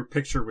taking your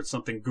picture with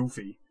something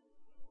goofy.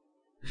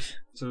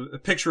 So a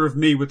picture of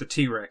me with the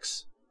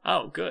T-Rex.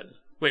 Oh, good.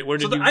 Wait, where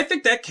did you... I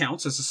think that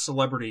counts as a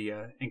celebrity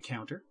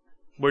encounter.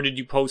 Where did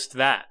you post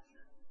that?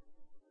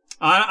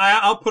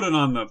 I'll put it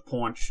on the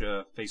Paunch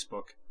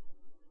Facebook.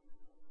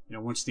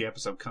 Once the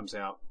episode comes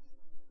out.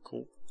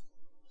 Cool.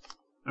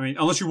 I mean,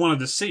 unless you wanted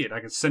to see it, I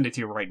could send it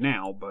to you right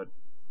now, but...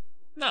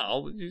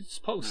 No, you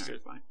just post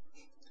it. Fine.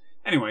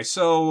 Anyway,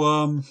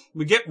 so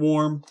we get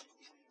warm,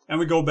 and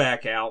we go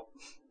back out.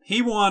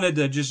 He wanted,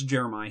 just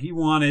Jeremiah, he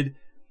wanted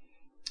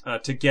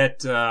to get...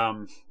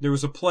 there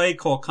was a play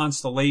called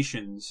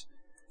Constellations,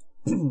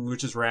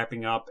 which is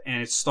wrapping up,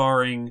 and it's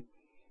starring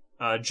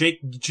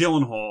Jake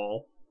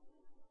Gyllenhaal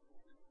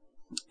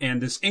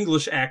and this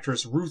English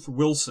actress, Ruth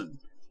Wilson.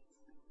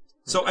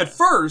 So at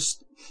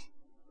first,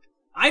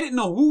 I didn't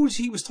know who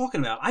he was talking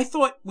about. I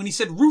thought, when he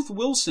said Ruth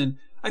Wilson,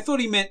 I thought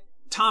he meant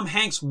Tom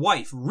Hanks'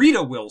 wife,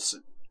 Rita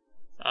Wilson.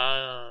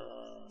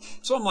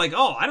 So I'm like,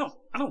 oh, I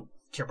don't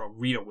care about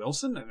Rita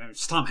Wilson.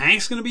 Is Tom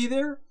Hanks going to be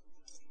there?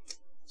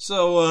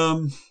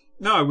 So,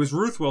 no, it was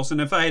Ruth Wilson.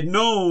 If I had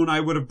known, I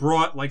would have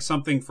brought like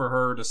something for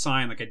her to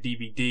sign, like a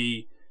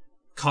DVD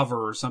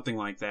cover or something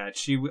like that.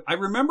 I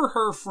remember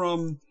her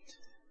from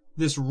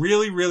this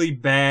really, really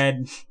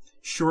bad,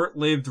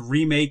 short-lived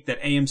remake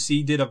that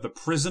AMC did of The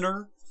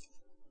Prisoner.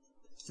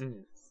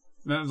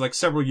 That was like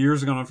several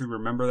years ago. I don't know if you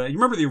remember that. You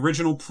remember the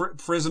original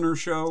Prisoner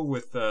show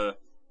with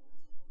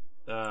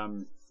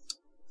McGowan,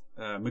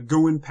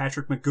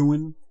 Patrick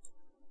McGowan?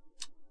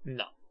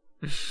 No.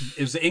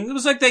 It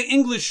was like the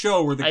English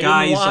show where the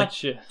guy I didn't is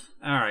watch like, it.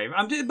 all right,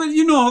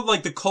 but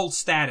like the cult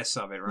status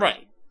of it, right?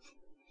 Right.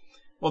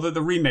 Well,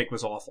 the remake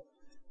was awful,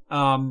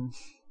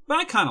 but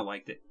I kind of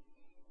liked it.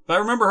 But I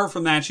remember her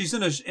from that. She's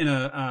in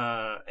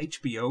a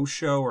HBO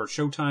show or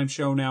Showtime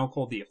show now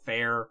called The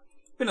Affair.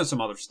 Been in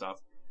some other stuff.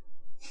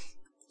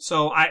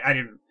 So I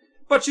didn't,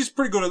 but she's a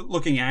pretty good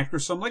looking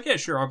actress. So I'm like, yeah,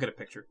 sure, I'll get a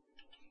picture.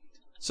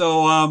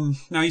 So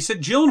now he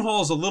said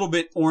Gyllenhaal's a little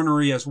bit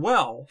ornery as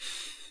well.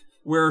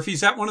 Where if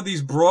he's at one of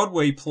these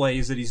Broadway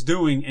plays that he's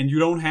doing and you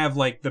don't have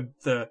like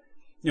the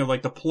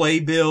like the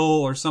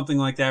playbill or something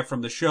like that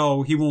from the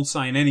show, he won't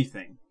sign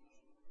anything.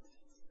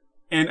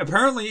 And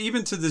apparently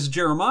even to this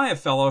Jeremiah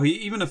fellow, he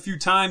even a few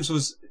times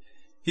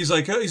he's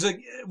like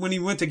when he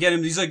went to get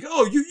him, he's like,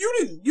 oh,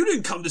 you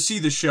didn't come to see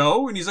the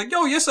show. And he's like,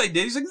 oh, yes, I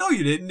did. He's like, no,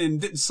 you didn't, and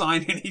didn't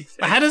sign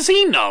anything. How does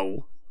he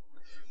know?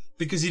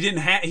 Because he didn't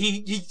have,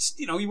 he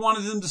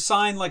wanted them to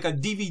sign like a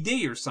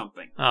DVD or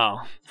something.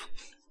 Oh.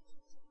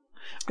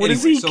 What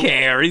does he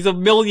care? He's a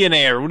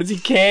millionaire. What does he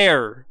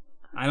care?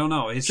 I don't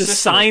know. His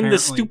Just sign the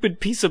stupid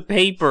piece of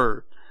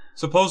paper.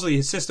 Supposedly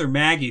his sister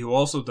Maggie, who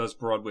also does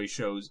Broadway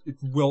shows,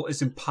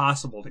 it's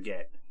impossible to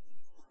get.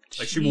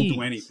 Like, she won't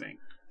do anything.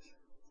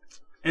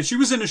 And she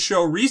was in a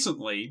show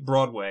recently,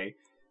 Broadway,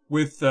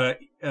 with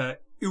Ewan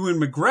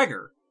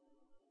McGregor.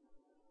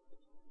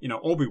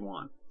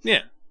 Obi-Wan.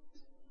 Yeah.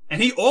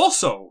 And he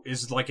also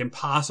is, like,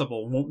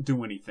 impossible, won't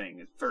do anything.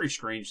 It's very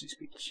strange, these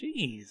people.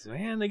 Jeez,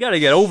 man. They gotta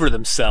get over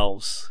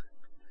themselves.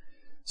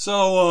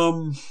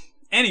 So,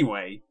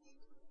 anyway,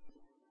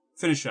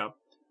 finish up.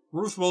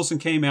 Ruth Wilson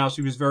came out.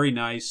 She was very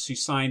nice. She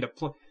signed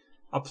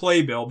a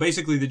playbill.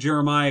 Basically, the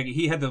Jeremiah,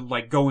 he had to,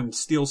 like, go and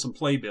steal some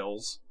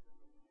playbills.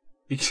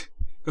 Because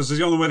it's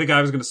the only way the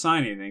guy was going to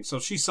sign anything. So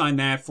she signed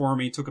that for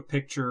me, took a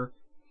picture.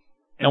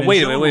 Now,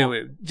 wait.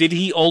 Did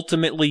he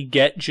ultimately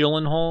get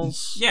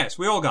Gyllenhaal's? Yes,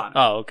 we all got it.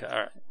 Oh, okay, all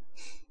right.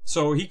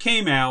 So he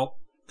came out,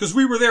 because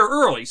we were there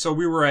early, so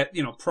we were at,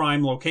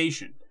 prime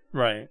location.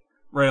 Right.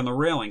 Right on the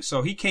railing.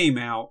 So he came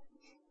out,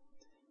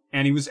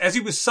 and as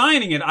he was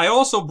signing it, I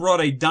also brought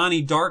a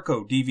Donnie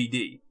Darko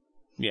DVD.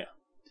 Yeah.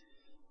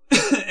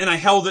 And I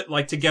held it,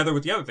 like, together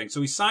with the other thing. So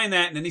he signed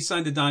that, and then he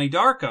signed the Donnie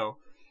Darko,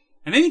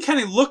 and then he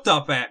kind of looked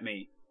up at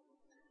me.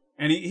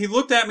 And he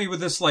looked at me with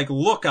this, like,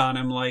 look on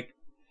him, like,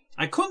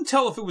 I couldn't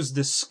tell if it was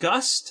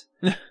disgust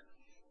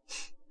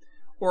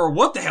or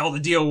what the hell the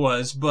deal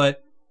was,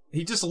 but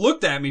he just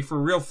looked at me for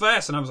real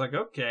fast, and I was like,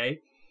 okay.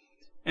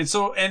 And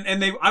so,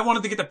 I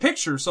wanted to get the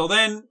picture, so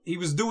then he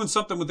was doing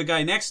something with the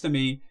guy next to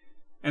me,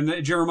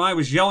 and Jeremiah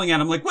was yelling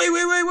at him, like,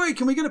 wait,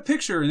 can we get a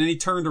picture? And then he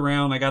turned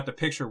around, I got the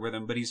picture with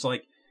him, but he's,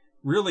 like,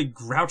 really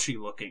grouchy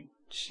looking.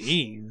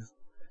 Jeez.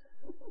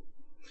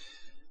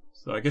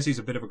 So I guess he's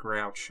a bit of a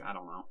grouch, I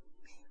don't know.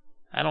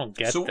 I don't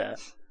get that.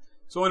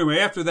 So anyway,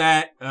 after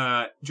that,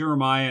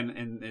 Jeremiah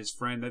and his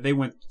friend, they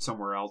went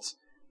somewhere else.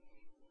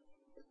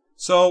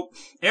 So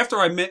after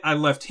I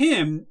left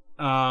him,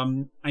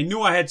 I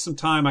knew I had some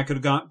time. I could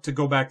have gone to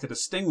go back to the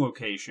Sting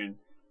location.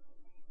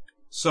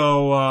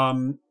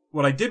 So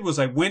what I did was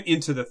I went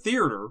into the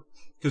theater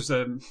because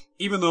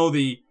even though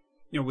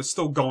was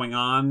still going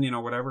on,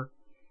 whatever.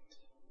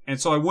 And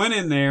so I went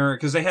in there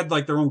because they had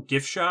like their own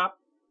gift shop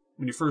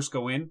when you first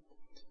go in,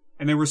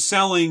 and they were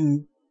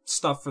selling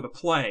stuff for the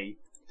play.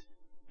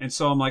 And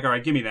so I'm like, all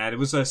right, give me that. It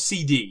was a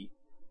CD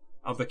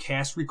of the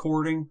cast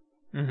recording.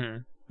 Mm-hmm.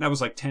 That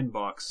was like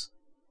 $10.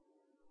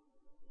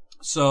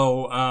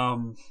 So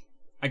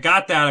I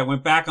got that. I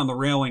went back on the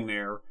railing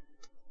there,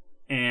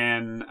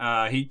 And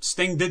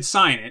Sting did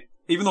sign it,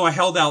 even though I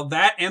held out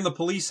that and the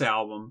Police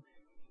album.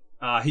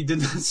 He did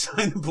not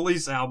sign the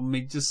Police album.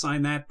 He just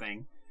signed that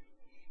thing.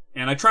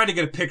 And I tried to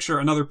get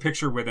another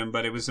picture with him,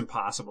 but it was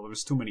impossible. There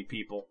was too many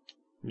people.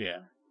 Yeah.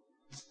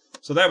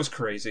 So that was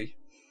crazy.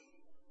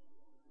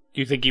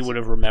 Do you think he would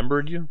have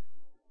remembered you?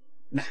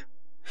 Nah.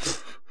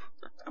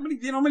 How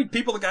many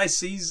people the guy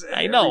sees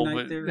I know, every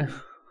night but... there?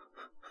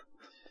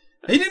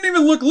 He didn't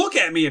even look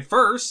at me at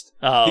first.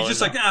 Oh, He's just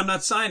like, I'm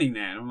not signing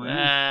that. I'm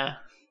like,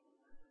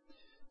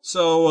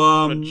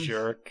 So, what a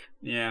jerk.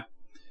 Yeah.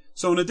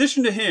 So in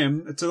addition to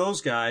him, to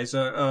those guys,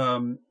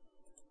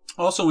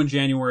 also in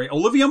January,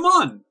 Olivia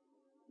Munn.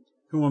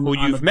 Who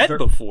you've met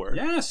before.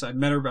 Yes, I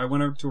met her. I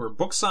went over to her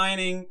book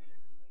signing.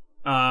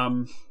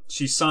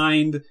 She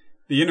signed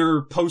the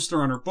inner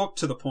poster on her book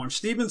to the Paunch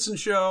Stevenson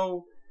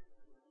show.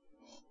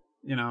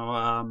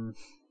 The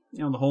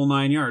whole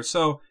 9 yards.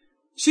 So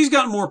she's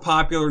gotten more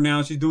popular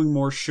now. She's doing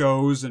more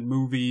shows and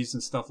movies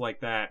and stuff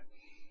like that.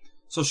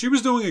 So she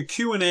was doing a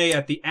Q&A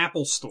at the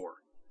Apple Store.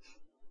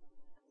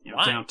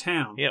 Why?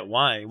 Downtown. Yeah,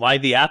 why? Why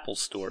the Apple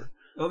Store?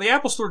 Well, the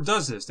Apple Store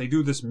does this. They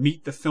do this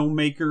meet the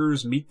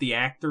filmmakers, meet the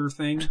actor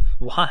thing.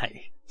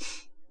 Why?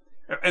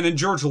 And then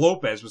George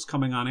Lopez was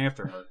coming on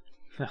after her.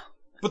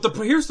 But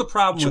here's the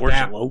problem George with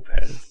Apple.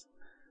 Lopez.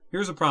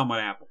 Here's the problem with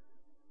Apple.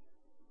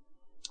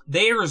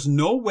 There is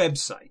no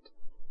website,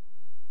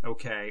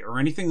 okay, or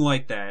anything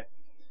like that,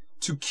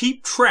 to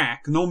keep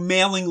track, no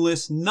mailing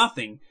list,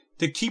 nothing,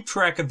 to keep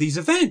track of these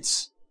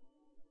events.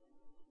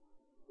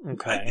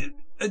 Okay.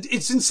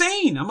 It's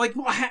insane. I'm like,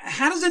 well,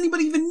 how does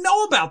anybody even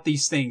know about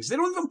these things? They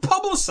don't even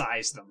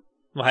publicize them.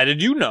 Well, how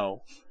did you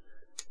know?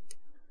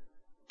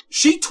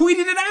 She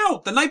tweeted it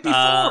out the night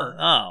before.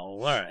 All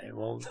right.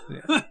 Well,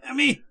 yeah. I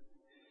mean,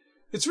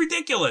 it's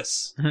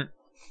ridiculous.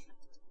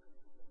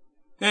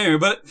 Anyway,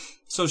 but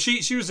so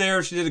she was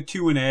there. She did a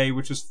Q&A,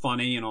 which was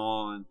funny and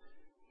all,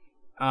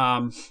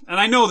 and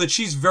I know that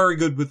she's very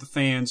good with the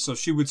fans, so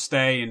she would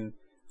stay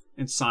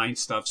and sign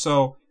stuff.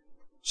 So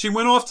she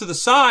went off to the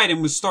side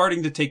and was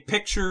starting to take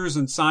pictures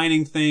and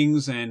signing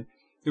things, and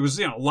there was,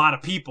 a lot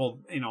of people,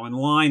 in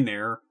line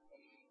there.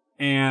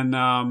 And,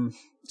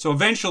 so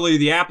eventually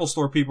the Apple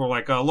Store people were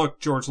like, look,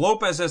 George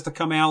Lopez has to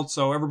come out,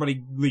 so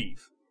everybody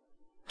leave.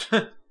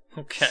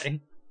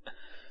 Okay.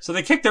 So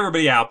they kicked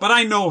everybody out, but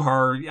I know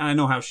her, I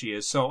know how she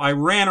is. So I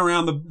ran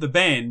around the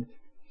bend,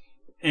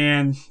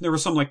 and there were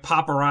some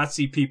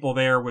paparazzi people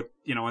there with,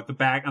 at the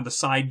back on the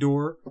side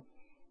door.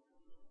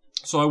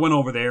 So I went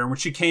over there, and when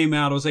she came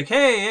out, I was like,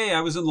 hey, I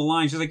was in the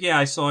line. She's like, yeah,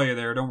 I saw you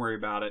there. Don't worry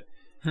about it.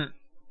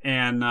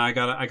 And I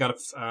got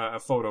a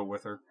photo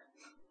with her.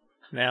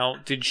 Now,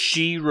 did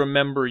she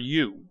remember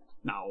you?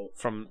 No.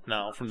 From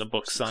the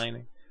book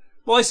signing?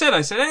 Well, I said,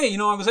 hey,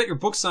 I was at your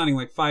book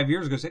signing 5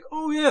 years ago. She's like,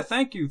 oh yeah,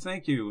 thank you,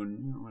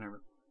 and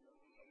whatever.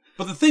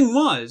 But the thing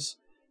was,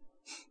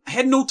 I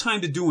had no time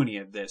to do any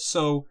of this,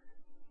 so,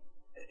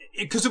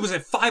 because it was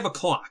at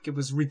 5:00, it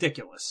was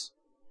ridiculous.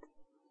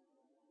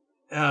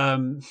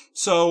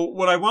 So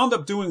what I wound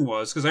up doing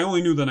was, because I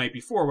only knew the night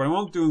before, what I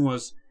wound up doing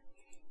was,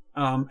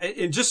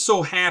 it just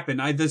so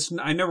happened, I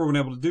never been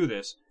able to do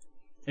this.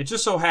 It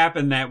just so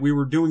happened that we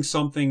were doing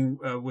something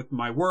with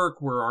my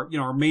work where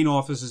our main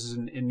office is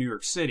in New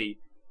York City,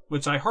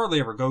 which I hardly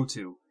ever go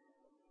to.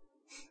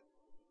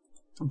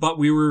 But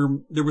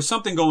there was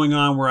something going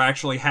on where I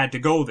actually had to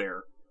go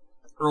there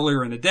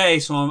earlier in the day,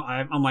 so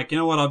I'm like, you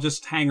know what, I'll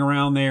just hang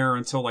around there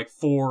until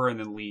 4 and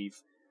then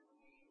leave.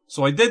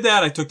 So I did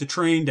that. I took the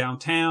train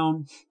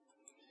downtown,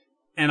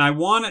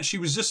 and she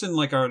was just in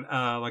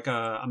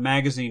a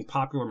magazine,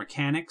 Popular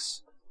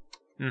Mechanics.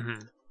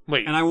 Mm-hmm.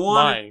 Wait, and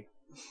why?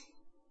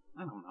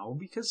 I don't know,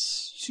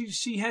 because she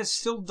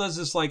still does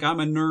this I'm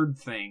a nerd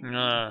thing.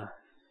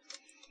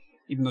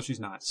 Even though she's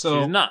not.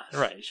 So she's not,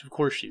 right. Of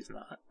course she's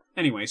not.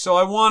 Anyway, so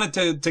I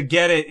wanted to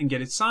get it and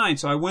get it signed,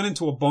 so I went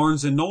into a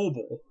Barnes &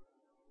 Noble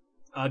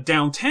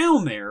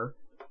downtown there,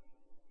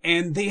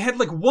 and they had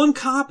one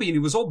copy, and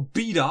it was all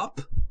beat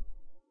up.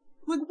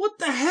 I'm like, what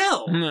the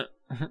hell?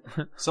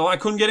 So I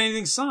couldn't get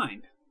anything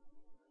signed.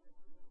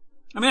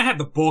 I mean, I had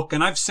the book,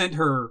 and I sent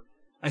her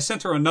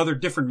another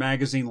different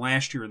magazine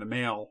last year in the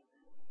mail.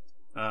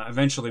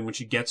 Eventually, when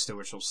she gets to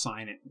it, she'll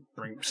sign it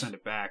and send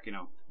it back,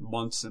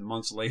 months and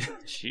months later.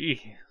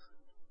 Gee.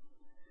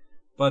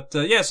 But,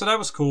 yeah, so that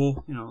was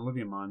cool,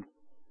 Olivia Munn.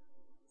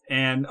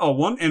 And,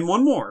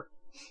 one more.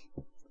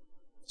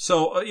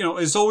 So,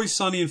 It's Always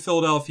Sunny in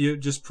Philadelphia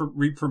just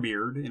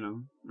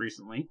re-premiered,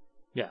 recently.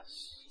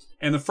 Yes.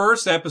 And the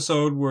first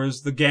episode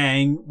was the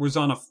gang was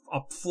on a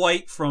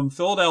flight from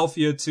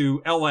Philadelphia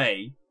to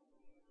L.A.,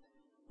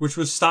 which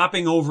was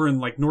stopping over in,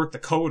 North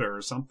Dakota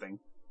or something.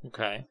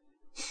 Okay.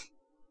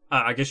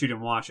 I guess you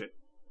didn't watch it.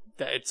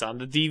 It's on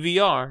the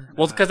DVR.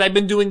 Well, it's because I've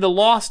been doing the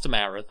Lost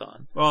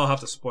marathon. Well, I'll have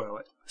to spoil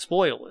it.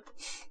 Spoil it.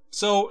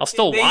 So I'll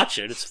still watch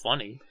it. It's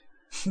funny.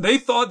 They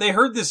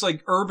heard this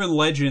urban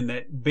legend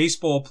that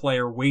baseball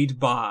player Wade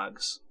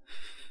Boggs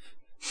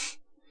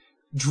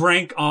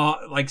drank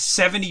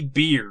 70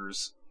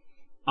 beers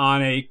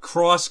on a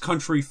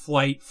cross-country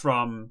flight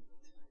from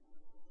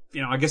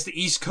I guess the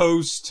East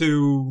Coast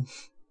to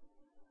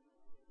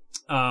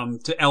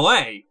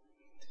LA.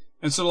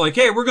 And so like,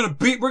 hey, we're gonna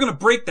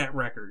break that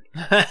record.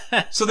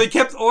 So they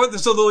kept,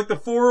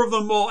 the four of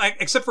them, well,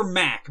 except for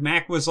Mac.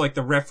 Mac was like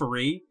the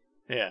referee.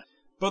 Yeah.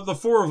 But the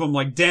four of them,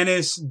 like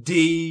Dennis,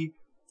 Dee,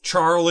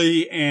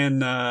 Charlie,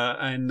 and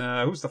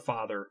who's the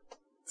father?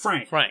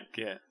 Frank,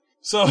 yeah.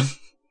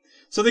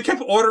 So they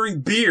kept ordering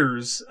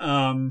beers,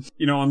 on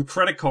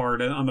credit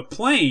card on the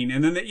plane.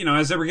 And then,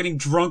 as they were getting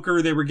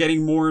drunker, they were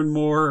getting more and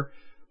more,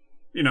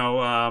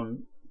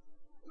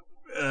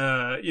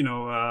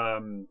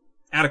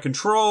 out of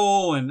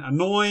control and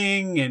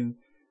annoying. And,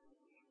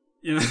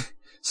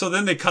 so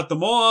then they cut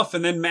them off.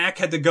 And then Mac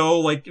had to go,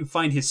 like, and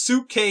find his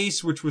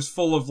suitcase, which was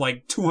full of,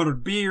 like,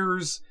 200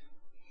 beers.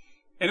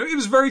 And it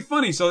was very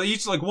funny. So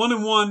each, like,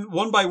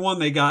 one by one,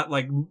 they got,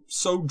 like,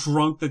 so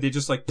drunk that they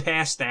just, like,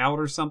 passed out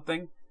or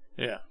something.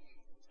 Yeah.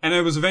 And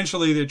it was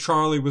eventually that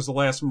Charlie was the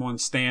last one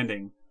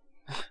standing.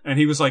 And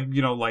he was like,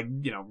 he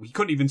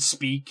couldn't even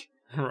speak.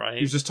 Right.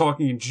 He was just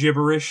talking in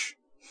gibberish.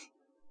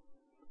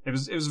 It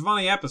was a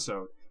funny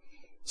episode.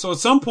 So at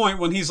some point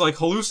when he's like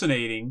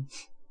hallucinating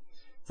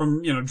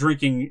from,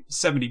 drinking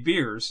 70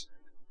 beers,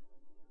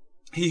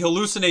 he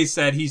hallucinates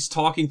that he's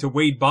talking to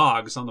Wade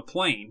Boggs on the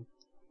plane.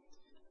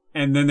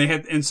 And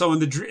then so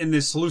in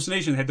this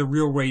hallucination, they had the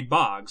real Wade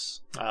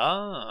Boggs. Oh.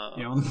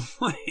 On the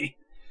plane.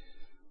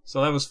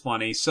 So that was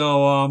funny.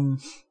 So,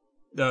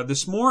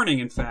 this morning,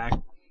 in fact,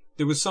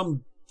 there was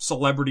some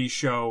celebrity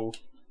show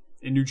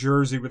in New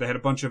Jersey where they had a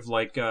bunch of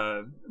like,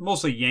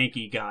 mostly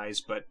Yankee guys,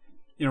 but,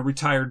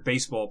 retired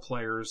baseball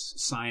players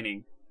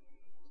signing.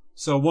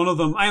 So one of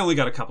them, I only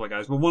got a couple of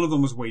guys, but one of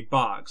them was Wade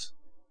Boggs.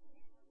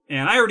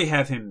 And I already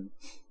have him,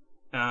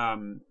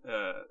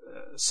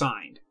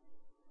 signed.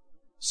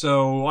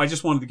 So I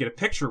just wanted to get a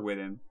picture with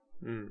him.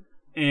 Mm.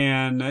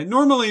 And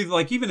normally,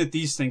 like, even at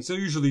these things, they'll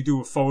usually do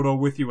a photo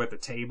with you at the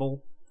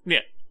table. Yeah.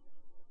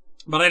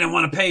 But I didn't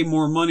want to pay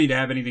more money to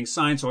have anything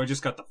signed, so I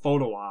just got the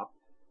photo op.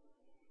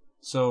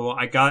 So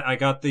I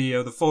got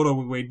the photo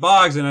with Wade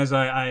Boggs, and as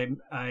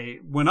I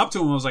went up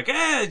to him, I was like,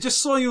 "Hey, I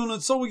just saw you, and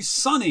it's always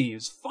sunny.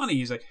 It's funny."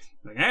 He's like,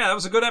 "Yeah, that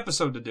was a good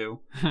episode to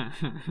do."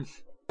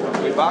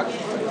 Wade Boggs?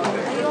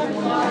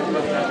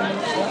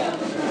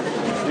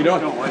 You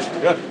don't?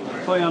 Good.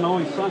 Play on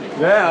Always Sunny.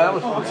 Yeah, that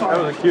was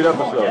a cute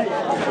episode.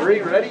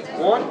 3, ready?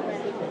 1,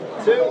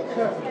 2,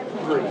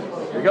 3.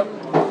 Here you go.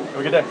 Have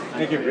a good day.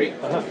 Thank you. Great.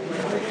 I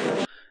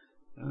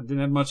didn't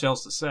have much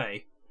else to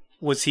say.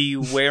 Was he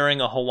wearing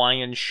a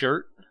Hawaiian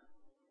shirt?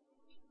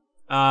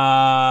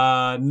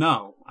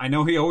 No. I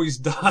know he always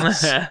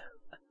does. Oh,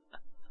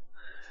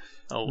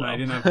 well. No, I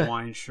didn't have a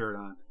Hawaiian shirt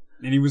on.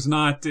 And he was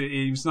not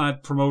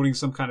promoting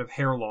some kind of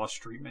hair loss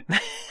treatment.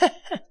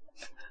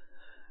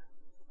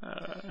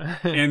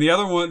 And the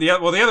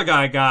other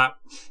guy I got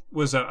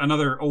was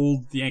another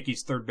old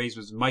Yankees third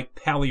baseman, Mike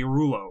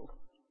Pagliarulo,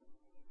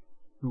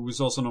 who was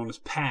also known as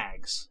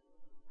Pags.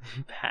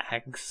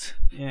 Pags.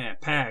 Yeah,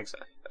 Pags.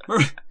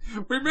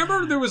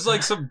 Remember there was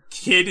like some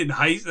kid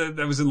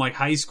that was in like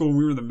high school and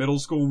we were in the middle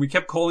school and we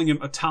kept calling him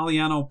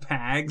Italiano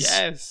Pags?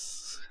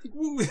 Yes.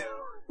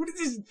 Where did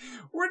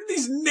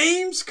these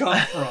names come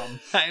from?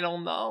 I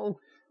don't know.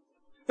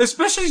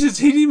 Especially since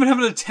he didn't even have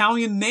an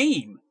Italian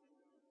name.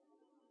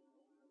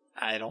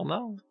 I don't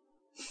know.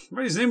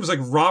 His name was like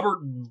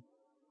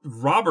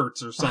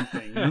Roberts or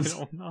something. I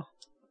don't know.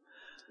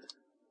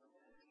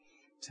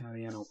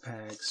 Italiano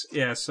Pags.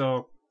 Yeah,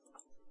 so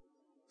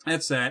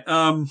that's that.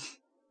 And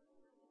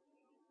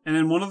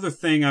then one other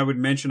thing I would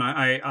mention,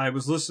 I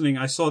was listening,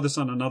 I saw this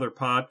on another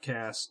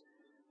podcast.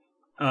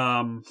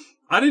 I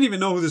didn't even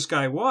know who this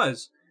guy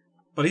was,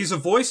 but he's a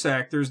voice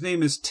actor. His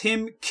name is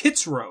Tim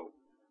Kitzrow.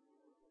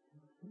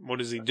 What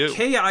does he do?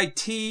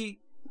 Kitzrow.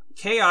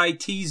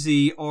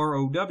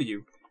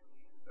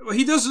 Well,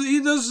 he does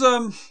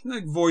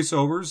like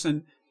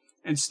voiceovers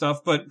and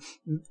stuff, but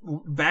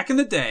back in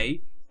the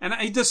day, and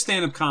he does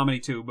stand-up comedy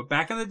too, but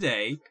back in the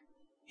day,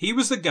 he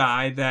was the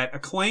guy that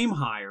Acclaim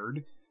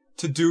hired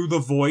to do the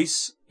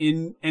voice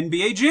in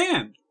NBA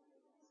Jam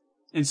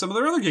and some of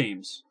their other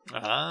games.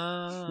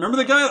 Remember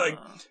the guy like,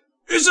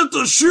 is it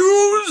the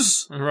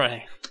shoes?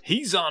 Right.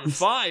 He's on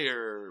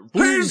fire.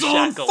 He's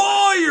on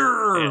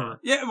fire!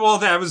 Yeah, well,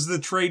 that was the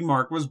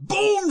trademark, was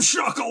boom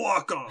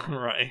shakalaka!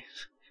 Right.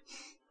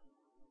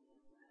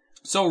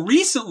 So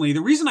recently,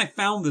 the reason I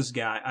found this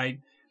guy,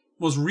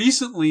 was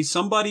recently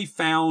somebody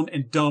found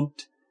and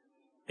dumped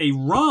a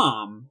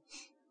ROM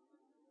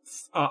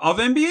of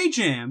NBA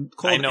Jam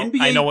called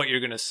I know what you're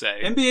gonna say.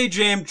 NBA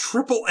Jam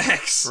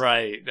XXX.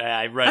 Right.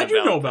 I read How'd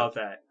you know about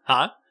that?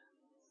 Huh?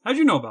 How'd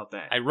you know about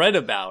that? I read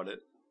about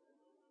it.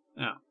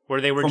 Oh. Where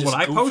they were From just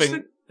what goofing. I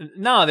posted?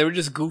 No, they were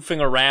just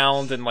goofing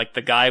around and like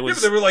the guy was...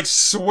 Yeah, but they were like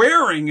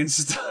swearing and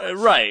stuff.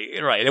 Right.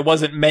 It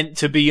wasn't meant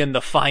to be in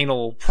the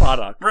final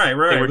product. Right. They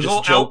were it was just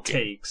all joking.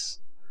 outtakes.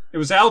 It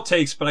was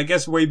outtakes, but I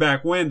guess way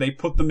back when they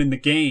put them in the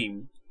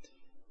game.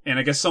 And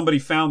I guess somebody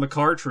found the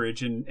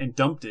cartridge and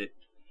dumped it.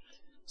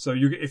 So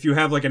if you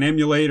have like an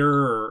emulator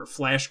or a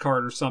flash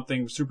card or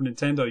something, Super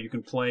Nintendo, you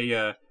can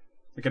play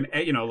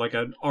like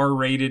an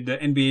R-rated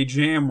NBA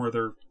Jam where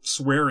they're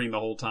swearing the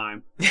whole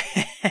time.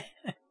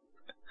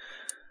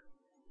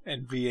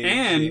 NBA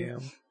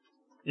Jam.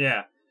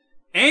 Yeah.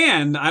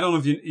 And I don't know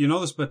if you know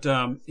this, but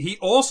he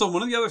also,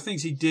 one of the other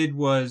things he did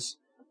was,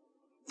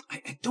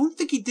 I don't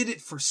think he did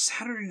it for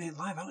Saturday Night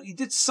Live. He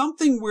did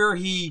something where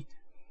he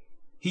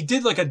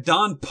did like a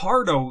Don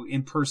Pardo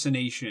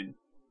impersonation.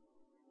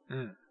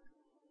 I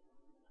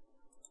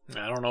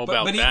don't know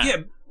about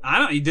that.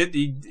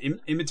 He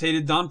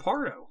imitated Don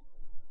Pardo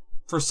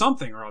for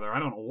something or other. I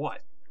don't know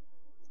what.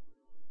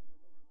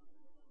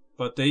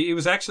 But he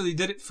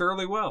did it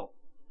fairly well.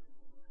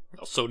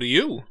 Well, so do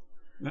you.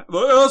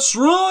 That's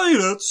right.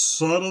 It's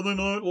Saturday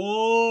Night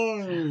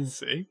Live.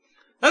 See?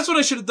 That's what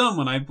I should have done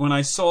when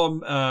I saw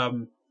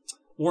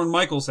Lorne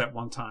Michaels at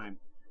one time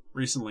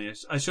recently.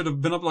 I should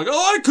have been up like,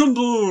 I can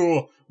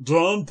do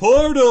Don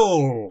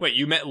Pardo. Wait,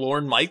 you met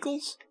Lorne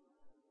Michaels?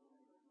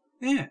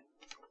 Yeah.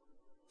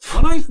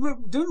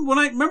 Remember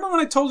when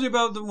I told you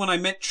about when I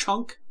met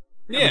Chunk?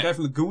 Yeah. The guy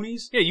from the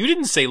Goonies? Yeah, you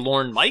didn't say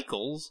Lorne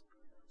Michaels.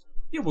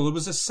 Yeah, well, it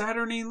was a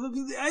Saturday...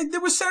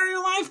 there were Saturday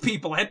Night Live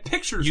people I had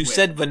pictures You with.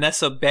 said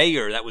Vanessa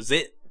Bayer, that was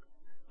it.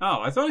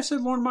 Oh, I thought I said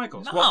Lorne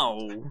Michaels.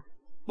 No.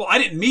 Well, I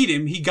didn't meet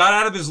him. He got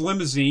out of his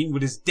limousine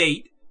with his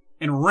date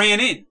and ran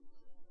in.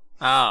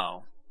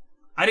 Oh.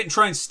 I didn't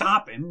try and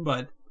stop him,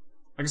 but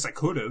I guess I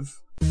could have.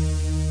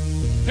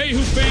 Hey,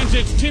 Hoop fans,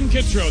 it's Tim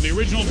Kitzrow, the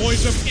original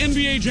voice of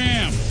NBA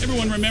Jam.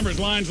 Everyone remembers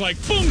lines like,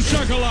 boom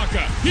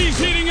shakalaka, he's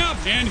heating up,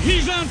 and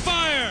he's on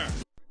fire.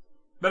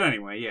 But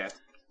anyway, yeah.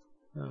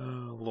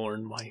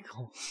 Lorne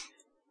Michaels.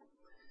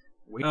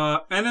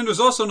 And then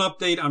there's also an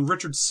update on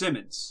Richard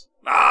Simmons.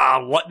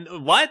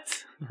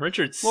 What?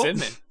 Richard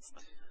Simmons?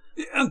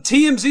 On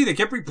TMZ, they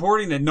kept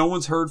reporting that no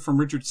one's heard from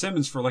Richard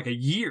Simmons for like a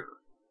year.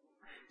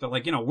 They're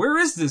like, where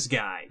is this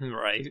guy?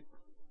 Right.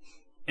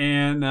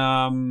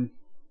 And,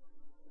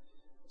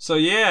 so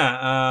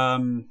yeah,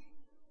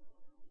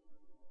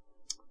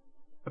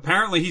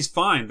 apparently he's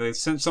fine.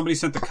 Somebody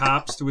sent the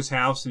cops to his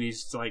house, and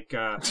he's like,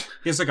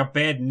 he has like a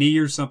bad knee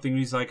or something. And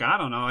he's like, I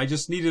don't know, I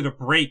just needed a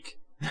break.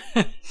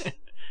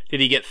 Did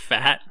he get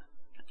fat?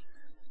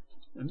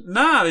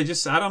 Nah, I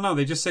don't know.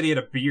 They just said he had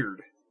a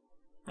beard.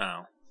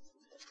 Oh.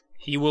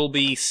 He will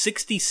be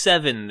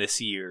 67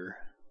 this year.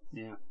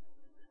 Yeah.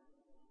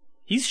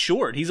 He's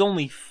short. He's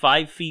only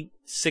 5 feet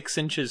 6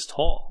 inches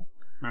tall.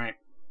 Right.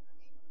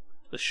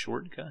 The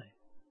short guy.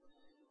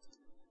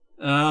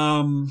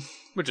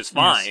 Which is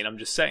fine. Yes. I'm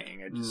just saying.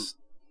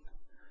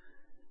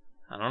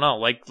 I don't know.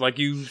 Like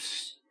you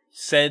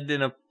said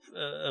in a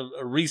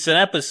recent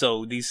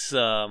episode, these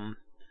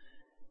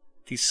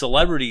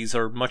celebrities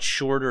are much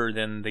shorter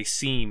than they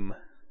seem.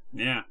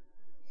 Yeah.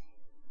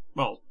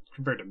 Well,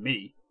 compared to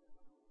me.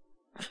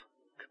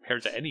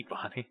 Compared to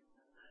anybody.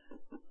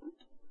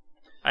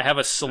 I have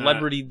a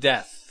celebrity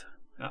death.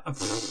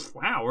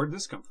 Wow, where'd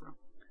this come from?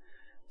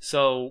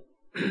 So,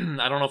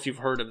 I don't know if you've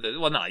heard of this.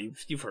 Well, no,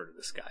 you've heard of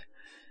this guy.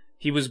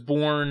 He was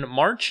born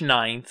March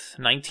 9th,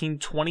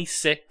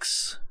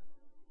 1926,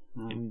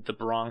 in the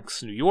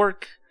Bronx, New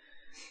York.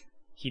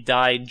 He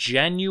died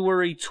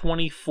January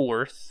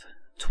 24th,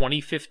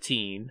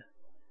 2015,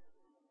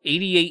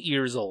 88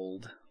 years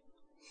old.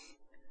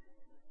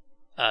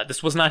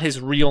 This was not his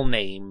real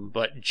name,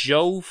 but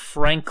Joe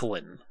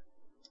Franklin.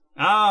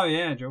 Oh,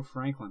 yeah, Joe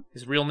Franklin.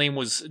 His real name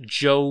was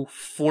Joe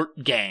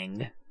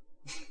Fortgang.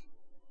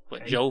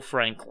 But Joe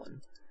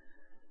Franklin.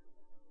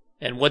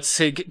 And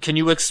can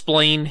you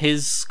explain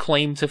his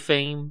claim to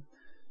fame?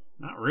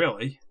 Not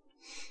really.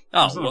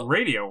 Oh, he was on the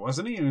radio,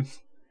 wasn't he?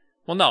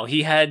 Well, no,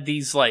 he had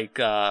these like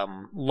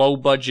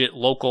low-budget,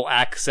 local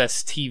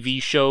access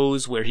TV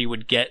shows where he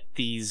would get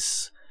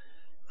these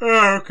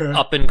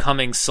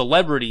up-and-coming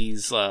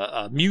celebrities,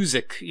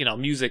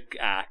 music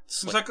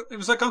acts. It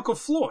was like Uncle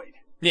Floyd.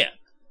 Yeah.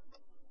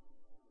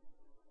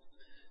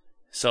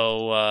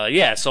 So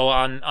so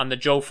on the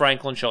Joe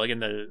Franklin show, like in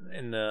the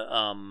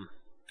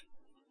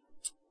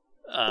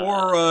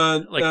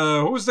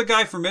who was the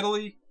guy from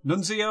Italy?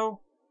 Nunzio?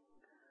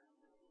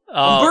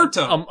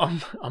 Umberto.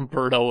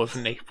 Umberto of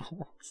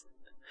Naples.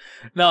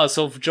 No,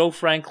 so Joe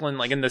Franklin,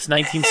 like in this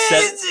 1970s.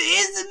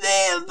 It's the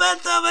day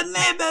Umberto of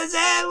Naples.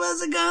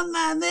 What's going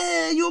on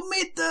there? You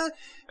meet the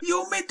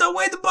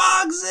Wade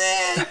Boggs.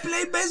 He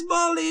play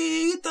baseball.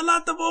 He eat a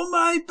lot of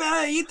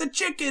eat the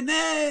chicken.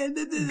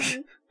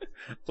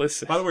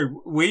 Listen. By the way,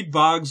 Wade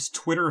Boggs'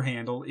 Twitter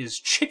handle is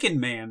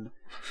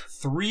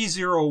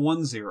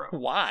ChickenMan3010.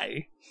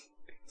 Why?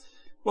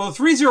 Well,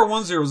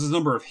 3010 was the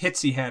number of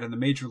hits he had in the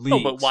major leagues.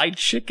 No, but why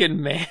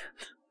Chicken Man?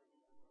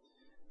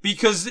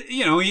 Because,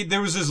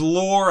 there was this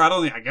lore,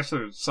 I guess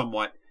it was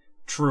somewhat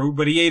true,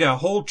 but he ate a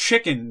whole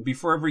chicken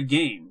before every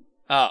game.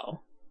 Oh.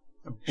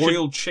 A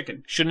boiled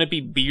chicken. Shouldn't it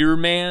be Beer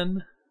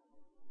Man?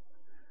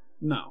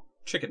 No,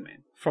 Chicken Man.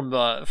 From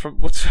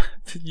what's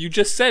you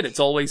just said? It's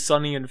Always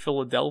Sunny in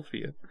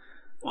Philadelphia.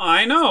 Well,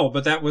 I know,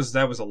 but that was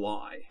a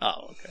lie.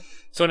 Oh, okay.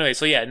 So anyway,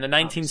 in the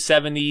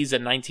 1970s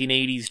and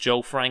 1980s,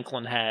 Joe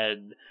Franklin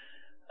had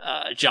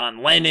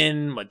John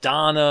Lennon,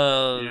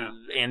 Madonna,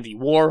 Andy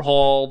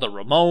Warhol, the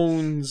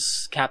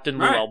Ramones, Captain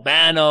Lou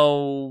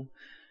Albano,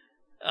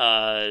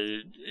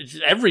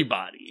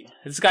 everybody.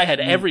 This guy had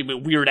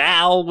Weird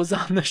Al was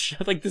on the show,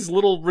 like this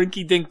little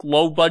rinky-dink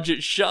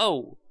low-budget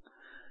show.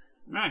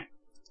 Right.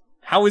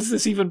 How is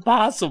this even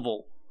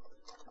possible?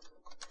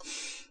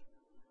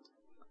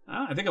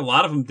 I think a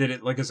lot of them did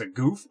it like as a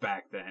goof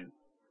back then.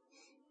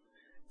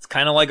 It's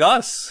kind of like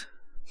us.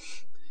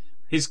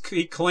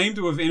 He claimed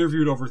to have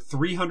interviewed over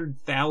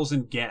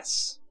 300,000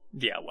 guests.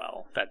 Yeah,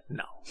 well,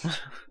 no.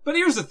 But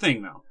here's the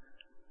thing, though.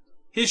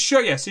 His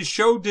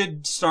show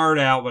did start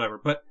out, whatever,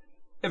 but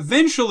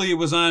eventually it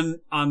was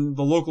on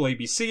the local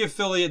ABC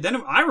affiliate.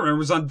 Then I remember it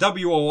was on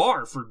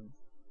WOR for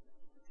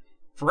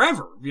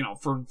forever,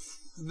 for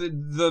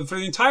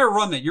the entire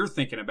run that you're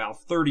thinking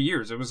about, 30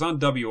 years. It was on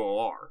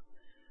WOR.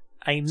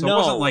 I know. So it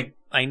wasn't like...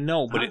 I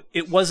know, but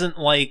it wasn't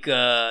like,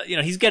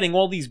 he's getting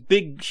all these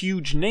big,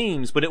 huge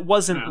names, but it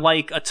wasn't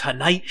like a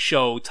Tonight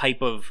Show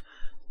type of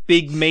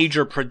big,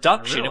 major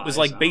production. It was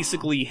like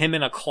basically him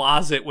in a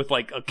closet with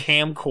like a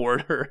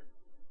camcorder.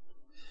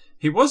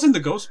 He was in the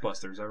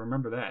Ghostbusters. I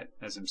remember that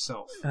as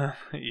himself.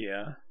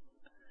 Yeah.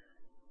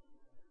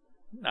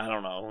 I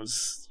don't know. It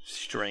was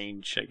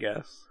strange, I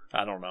guess.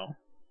 I don't know.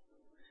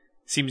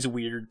 Seems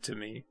weird to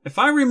me. If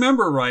I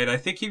remember right, I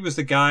think he was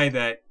the guy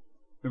that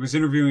was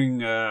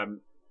interviewing, I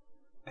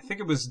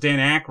think it was Dan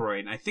Aykroyd,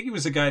 and I think he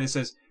was the guy that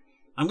says,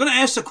 I'm going to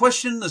ask the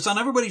question that's on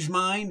everybody's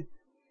mind.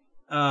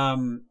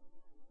 Have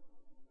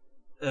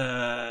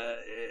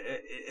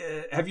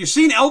you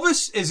seen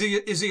Elvis?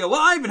 Is he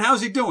alive, and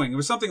how's he doing? It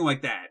was something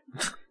like that.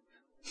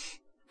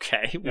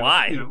 Okay,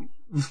 why?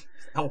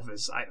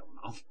 Elvis, I don't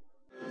know.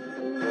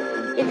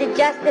 Is it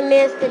just a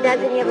mist or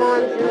does it have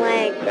arms and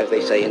legs? As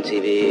they say in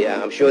TV,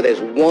 I'm sure there's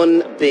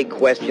one big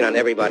question on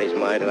everybody's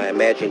mind, and I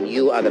imagine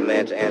you are the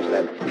man to answer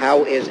that.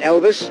 How is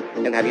Elvis,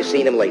 and have you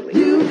seen him lately?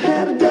 You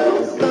had a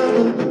dose of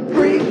a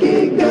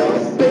freaky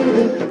ghost,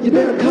 baby. You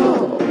better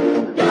call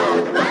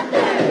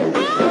Ghostbusters!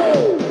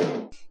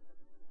 Oh!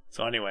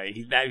 So anyway,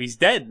 he's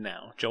dead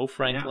now. Joe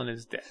Franklin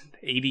is dead.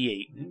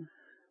 88.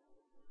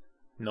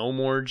 No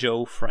more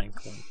Joe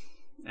Franklin.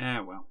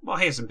 Well,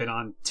 he hasn't been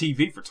on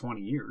TV for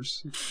 20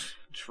 years.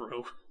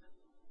 True.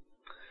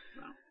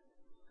 No.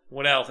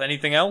 What else?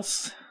 Anything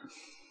else?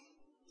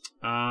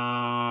 Do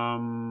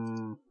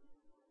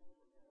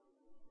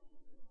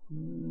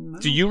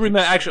you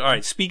remember? Actually, all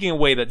right. Speaking of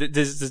way, that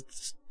this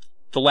is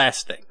the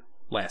last thing.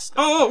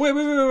 Oh, wait!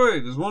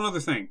 There's one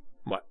other thing.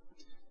 What?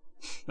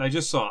 I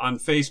just saw on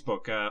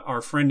Facebook.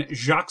 Our friend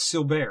Jacques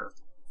Silbert.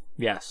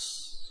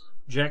 Yes.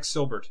 Jack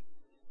Silbert.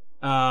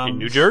 In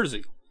New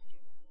Jersey.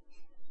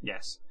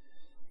 Yes.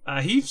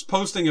 He's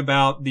posting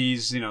about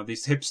these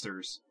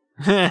hipsters.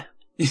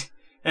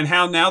 And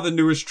how now the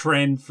newest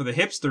trend for the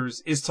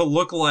hipsters is to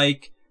look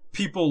like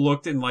people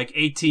looked in like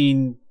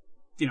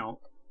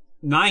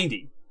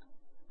 1890.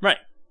 Right.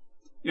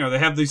 They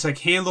have these like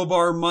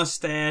handlebar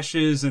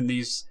mustaches and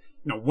these,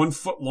 1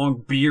 foot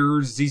long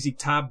beards, ZZ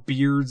Top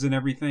beards and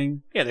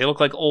everything. Yeah, they look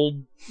like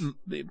old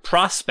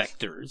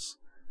prospectors.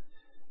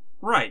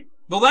 Right.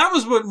 Well, that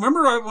was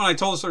remember when I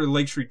told the story of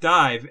Lake Street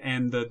Dive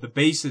and the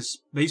bass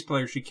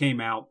player, she came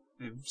out,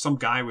 and some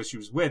guy she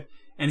was with,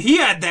 and he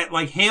had that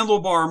like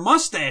handlebar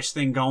mustache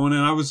thing going,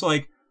 and I was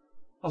like,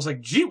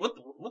 gee,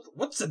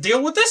 what's the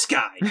deal with this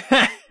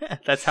guy?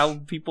 That's how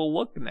people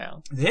look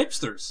now. The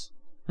hipsters.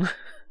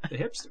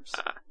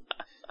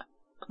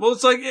 Well,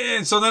 it's like,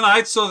 and so then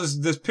I saw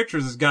this picture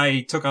of this guy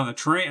he took on the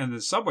train and the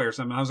subway or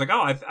something. I was like,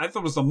 oh, I thought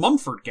it was the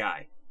Mumford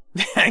guy.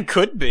 It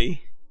could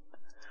be.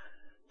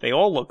 They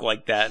all look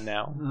like that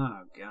now.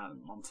 Oh, God,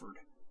 Mumford.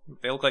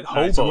 They look like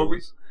hobos. So what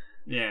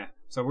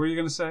were you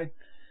going to say?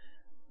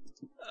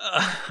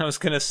 I was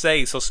going to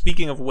say, so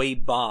speaking of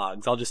Wade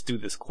Boggs, I'll just do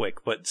this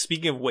quick, but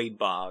speaking of Wade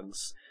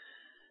Boggs,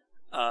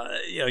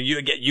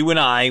 you and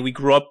I, we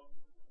grew up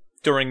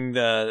during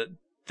the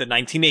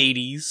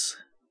 1980s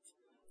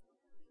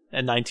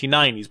and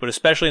 1990s, but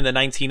especially in the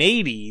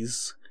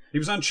 1980s. He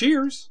was on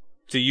Cheers.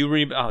 Do you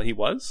remember? Oh, he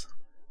was?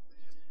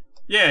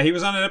 Yeah, he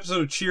was on an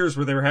episode of Cheers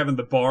where they were having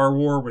the bar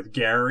war with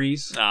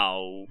Gary's.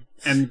 Oh.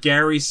 And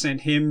Gary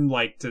sent him,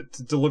 like, to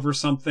deliver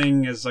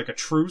something as, like, a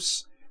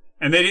truce.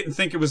 And they didn't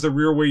think it was the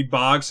real Wade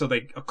Boggs, so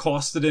they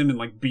accosted him and,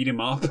 like, beat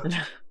him up.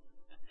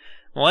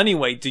 Well,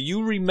 anyway, do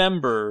you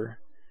remember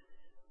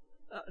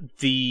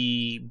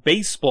the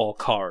baseball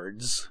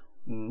cards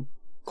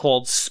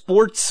called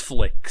Sports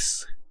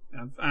Flicks?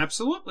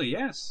 Absolutely,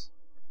 yes.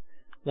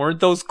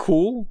 Weren't those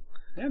cool?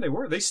 Yeah, they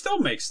were. They still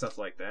make stuff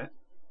like that.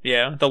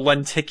 Yeah, the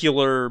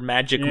lenticular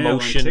magic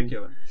motion.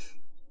 Lenticular.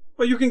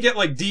 Well, you can get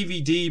like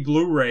DVD,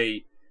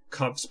 Blu-ray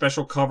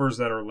special covers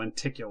that are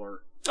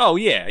lenticular. Oh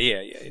yeah.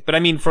 But I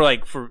mean,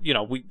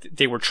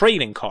 they were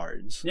trading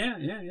cards. Yeah.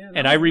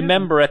 And I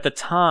remember at the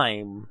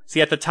time.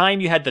 See, at the time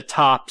you had the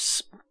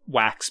Topps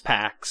wax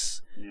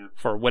packs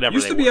for whatever. You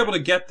used to be able to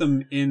get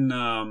them in.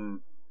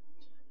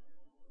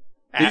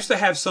 They used to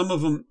have some of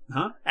them,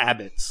 huh?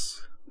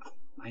 Abbott's.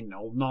 I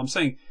know. No, I'm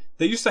saying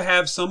They used to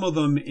have some of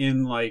them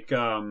in like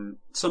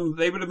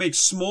they would make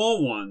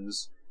small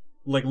ones,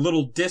 like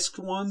little disc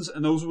ones,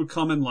 and those would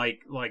come in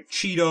like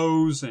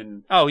Cheetos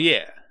and oh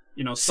yeah,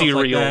 stuff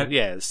cereal, like that.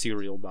 yeah,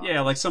 cereal box.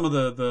 Yeah, like some of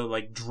the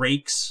like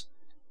Drakes,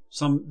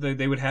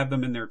 they would have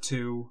them in there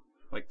too,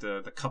 like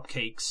the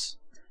cupcakes.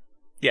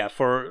 Yeah,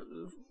 for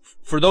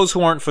those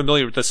who aren't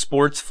familiar with the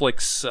Sports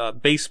Flicks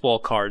baseball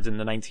cards in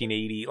the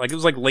 1980s, like it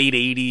was like late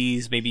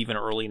 80s, maybe even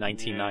early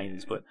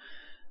 1990s, but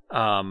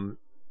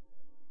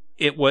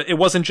it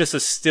wasn't just a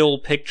still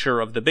picture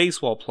of the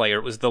baseball player,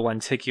 it was the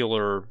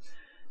lenticular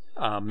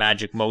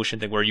magic motion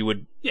thing where you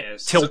would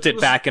tilt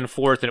it back and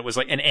forth, and it was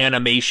like an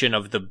animation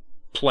of the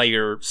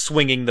player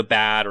swinging the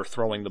bat or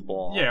throwing the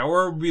ball. Yeah,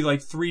 or it would be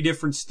like 3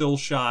 different still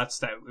shots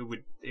that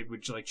it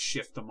would like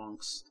shift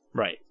amongst.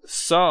 Right.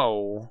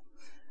 So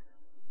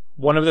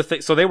one of the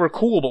things, so they were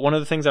cool, but one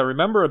of the things I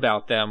remember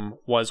about them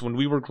was when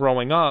we were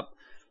growing up,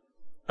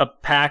 a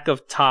pack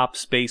of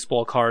Topps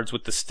baseball cards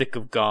with the stick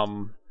of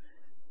gum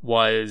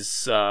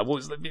was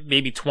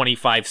maybe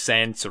 25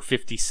 cents or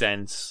 50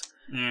 cents.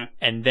 Yeah.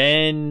 And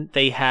then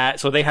they had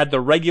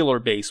the regular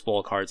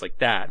baseball cards like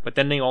that, but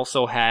then they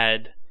also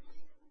had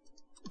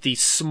the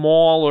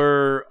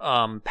smaller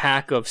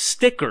pack of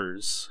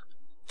stickers,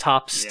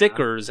 Topps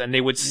stickers, and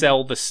they would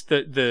sell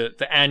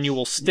the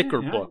annual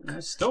sticker book. I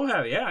still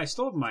have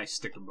my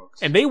sticker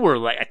books. And they were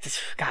like,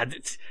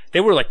 they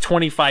were like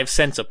 25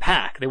 cents a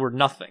pack. They were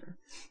nothing.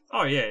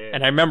 Oh, yeah.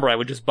 And I remember I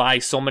would just buy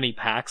so many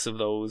packs of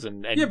those.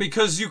 And yeah,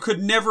 because you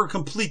could never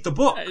complete the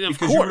book.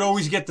 Because you would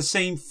always get the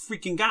same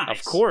freaking guys.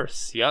 Of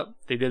course, yep.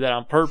 They did that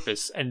on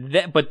purpose.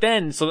 But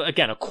then, so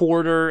again, a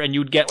quarter, and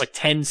you'd get like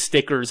 10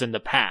 stickers in the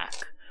pack.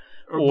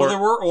 Well, there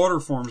were order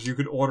forms. You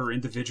could order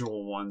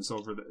individual ones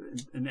over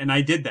and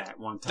I did that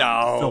one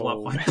time to fill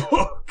up my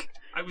book.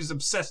 I was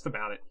obsessed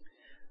about it.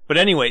 But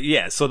anyway,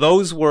 yeah, so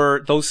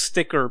those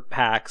sticker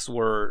packs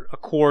were a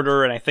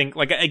quarter, and I think,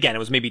 like, again, it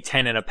was maybe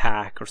 10 in a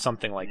pack or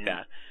something like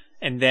that.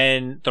 And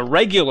then the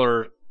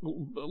regular,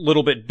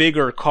 little bit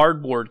bigger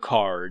cardboard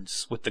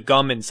cards with the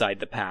gum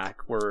inside the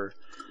pack were,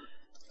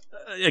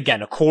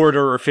 again, a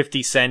quarter or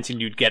 50 cents,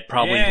 and you'd get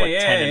probably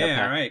 10 in a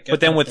pack. Right.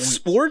 But then with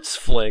Sports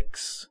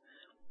Flicks,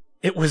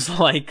 it was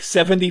like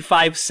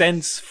 75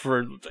 cents for...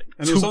 And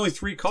there was only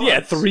 3 cards. Yeah,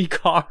 3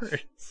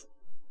 cards.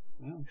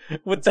 Yeah,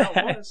 what the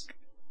heck?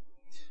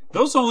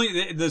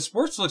 The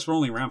Sports Flicks were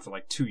only around for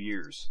like 2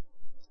 years.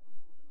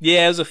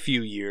 Yeah, it was a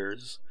few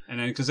years. And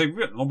then, because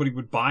nobody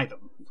would buy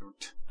them.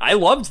 I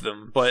loved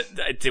them, but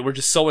they were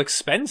just so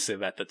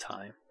expensive at the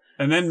time.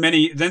 And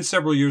then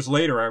several years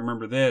later, I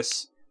remember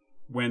this,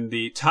 when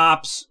the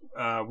Topps,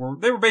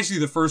 they were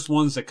basically the first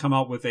ones that come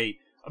out with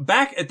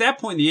back at that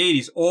point in the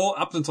 80s,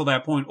 up until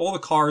that point, all the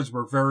cards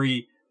were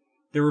very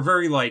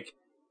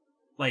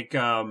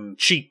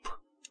cheap.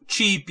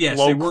 Cheap, yes.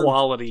 Low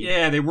quality.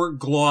 Yeah, they weren't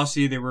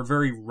glossy. They were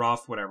very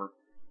rough, whatever.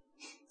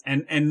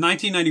 And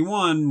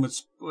 1991,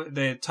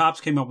 the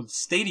Topps came up with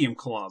Stadium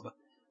Club.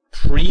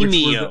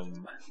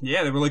 Premium.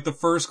 They were like the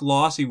first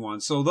glossy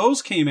ones. So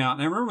those came out,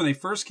 and I remember when they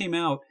first came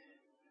out,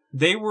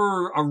 they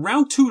were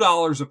around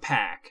 $2 a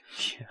pack.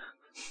 Yeah.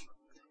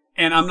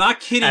 And I'm not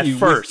kidding you.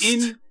 First.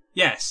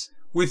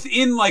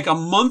 Within like a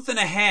month and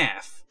a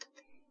half,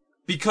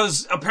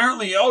 because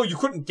apparently, you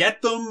couldn't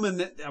get them, and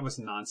that was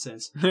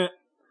nonsense.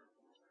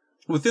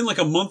 Within like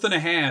a month and a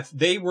half,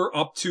 they were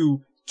up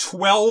to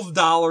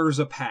 $12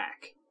 a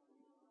pack.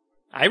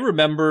 I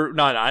remember,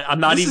 I'm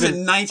not this even... This is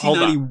in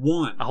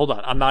 1991. Hold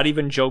on, I'm not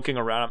even joking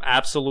around, I'm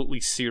absolutely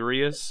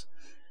serious.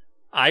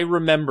 I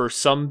remember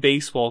some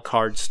baseball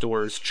card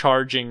stores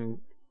charging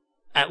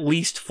at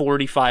least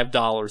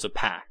 $45 a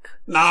pack.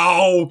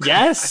 No!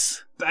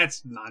 Yes!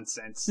 That's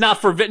nonsense.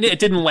 It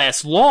didn't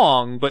last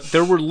long, but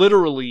there were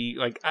literally,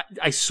 like,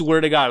 I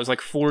swear to God, it was like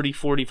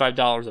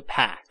 $45 a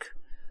pack.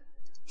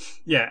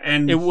 Yeah,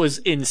 and... It was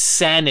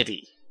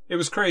insanity. It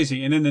was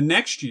crazy. And then the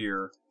next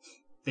year,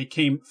 they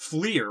came...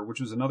 Fleer, which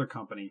was another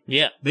company.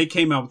 Yeah. They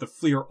came out with the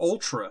Fleer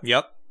Ultra.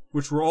 Yep.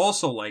 Which were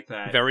also like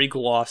that. Very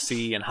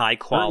glossy and high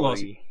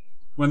quality.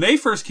 When they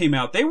first came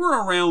out, they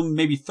were around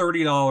maybe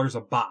 $30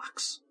 a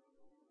box.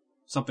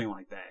 Something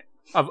like that.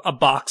 A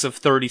box of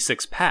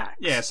 36 packs.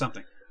 Yeah,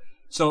 something.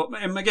 So,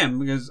 and again,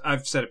 because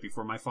I've said it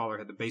before, my father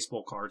had the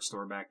baseball card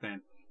store back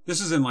then.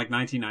 This is in like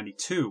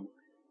 1992.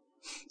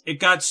 It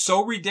got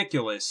so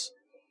ridiculous,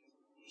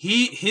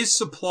 his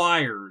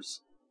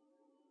suppliers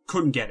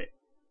couldn't get it.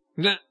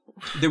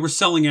 They were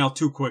selling out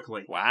too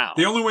quickly. Wow.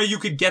 The only way you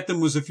could get them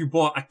was if you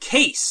bought a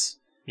case.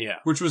 Yeah.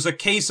 Which was a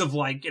case of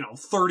like,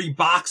 30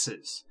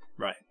 boxes.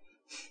 Right.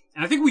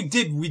 And I think we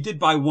did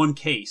buy one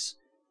case.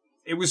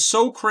 It was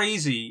so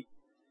crazy.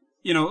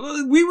 A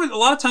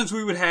lot of times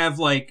we would have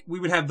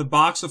the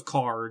box of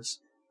cards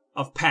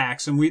of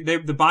packs, and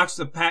the box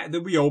of pack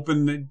that we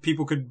opened,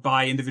 people could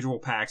buy individual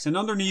packs, and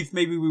underneath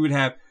maybe we would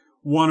have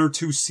 1 or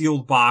 2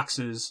 sealed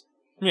boxes.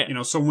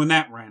 Yeah. So when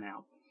that ran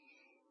out.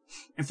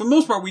 And for the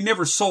most part, we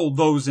never sold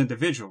those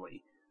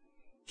individually.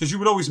 Because you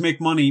would always make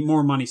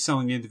more money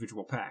selling the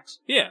individual packs.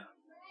 Yeah.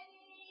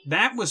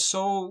 That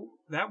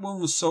one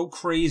was so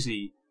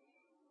crazy.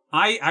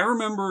 I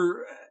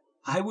remember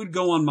I would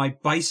go on my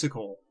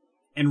bicycle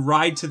and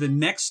ride to the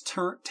next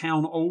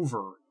town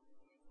over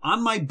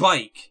on my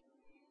bike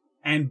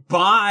and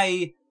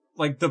buy,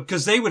 like,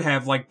 because they would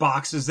have, like,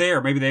 boxes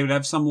there. Maybe they would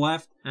have some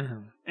left.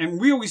 Mm-hmm. And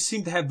we always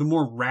seem to have the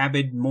more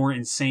rabid, more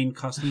insane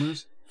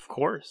customers. Of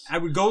course. I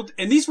would go,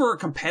 and these were our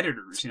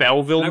competitors.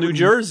 Belleville, New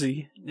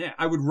Jersey. Yeah,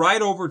 I would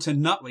ride over to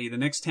Nutley, the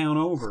next town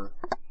over,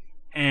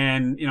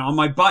 and, on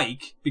my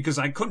bike, because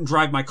I couldn't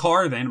drive my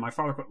car then, and my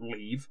father couldn't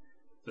leave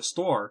the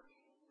store.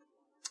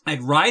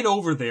 I'd ride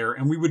over there,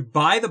 and we would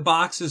buy the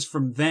boxes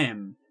from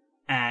them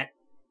at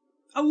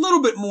a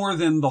little bit more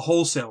than the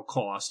wholesale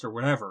cost or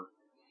whatever.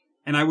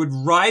 And I would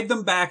ride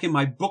them back in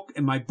my book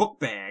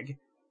bag,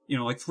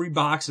 like 3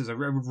 boxes. I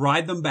would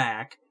ride them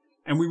back,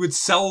 and we would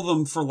sell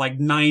them for like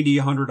 $90,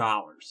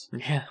 $100.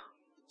 Yeah.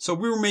 So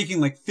we were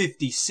making like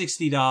 $50,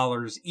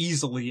 $60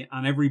 easily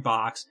on every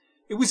box.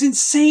 It was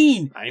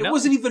insane. I know. It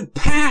wasn't even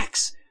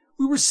packs.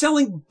 We were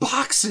selling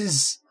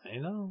boxes. I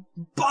know.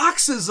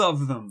 Boxes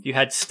of them. You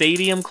had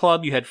Stadium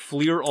Club, you had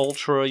Fleer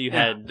Ultra, you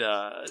had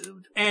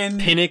and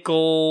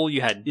Pinnacle,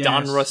 you had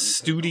Donruss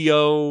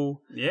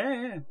Studio.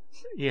 Yeah.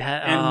 You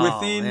had,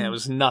 within... man, it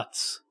was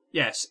nuts.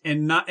 Yes,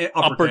 and not...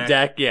 Upper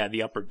Deck. Yeah,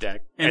 the Upper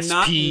Deck. And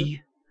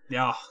SP.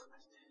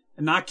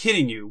 And not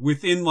kidding you,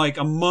 within like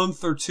a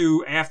month or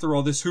two after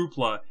all this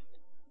hoopla,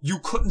 you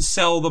couldn't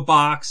sell the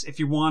box if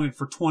you wanted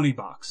for $20.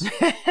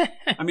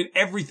 I mean,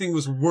 everything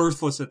was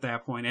worthless at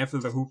that point after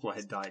the hoopla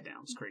had died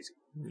down. It's crazy.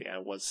 Yeah,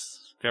 it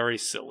was very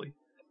silly.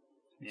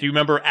 Yeah. Do you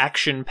remember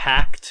Action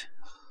Packed?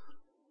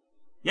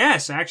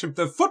 Yes,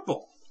 the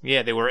football.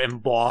 Yeah, they were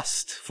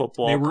embossed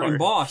football They were card.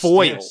 embossed.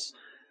 Foil. Yes.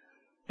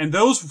 And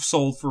those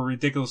sold for a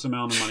ridiculous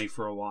amount of money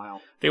for a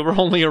while. They were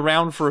only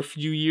around for a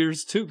few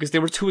years, too, because they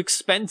were too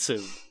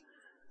expensive.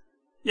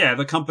 Yeah, I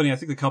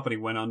think the company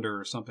went under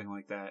or something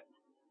like that.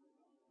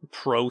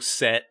 Pro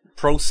Set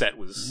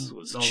was cheap.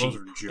 Those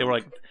are they were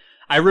like,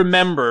 I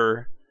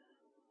remember,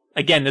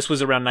 again, this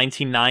was around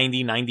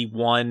 1990,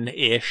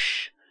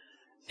 91-ish,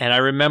 and I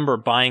remember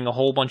buying a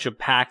whole bunch of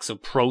packs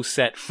of Pro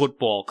Set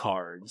football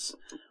cards.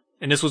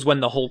 And this was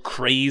when the whole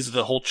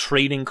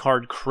trading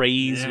card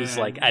craze was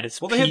like at its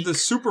peak. Well, they had the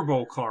Super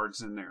Bowl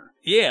cards in there.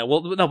 Yeah,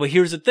 well, no, but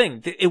here's the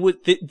thing. It was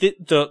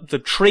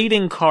the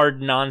trading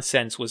card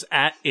nonsense was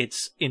at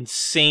its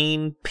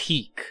insane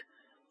peak.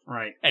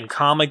 Right. And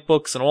comic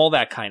books and all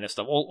that kind of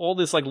stuff. All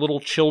this like little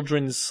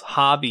children's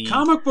hobby.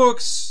 Comic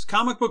books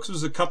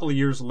was a couple of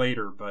years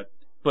later, but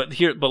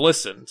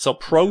listen. So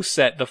Pro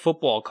Set, the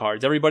football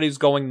cards, everybody's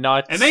going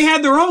nuts. And they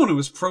had their own. It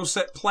was Pro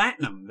Set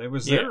Platinum. There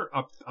was their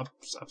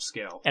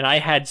upscale. And I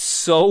had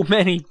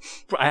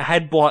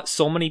bought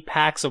so many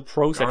packs of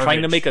Pro Set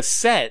trying to make a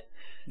set.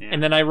 Yeah.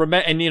 And then I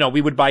remember, and we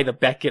would buy the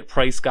Beckett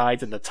price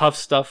guides and the Tough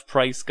Stuff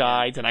price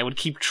guides, and I would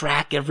keep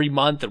track every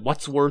month and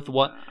what's worth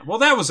what. Well,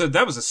 that was a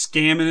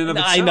scam in and of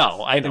itself. I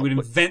know. They would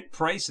invent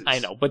prices. I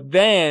know, but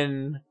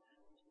then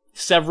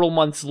several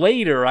months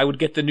later, I would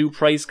get the new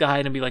price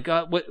guide and be like,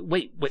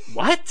 wait,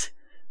 what?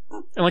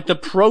 And like the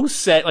Pro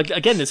Set, like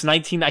again, I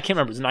can't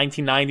remember, it was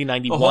 1990,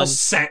 91. The whole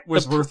set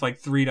was worth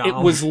like $3. It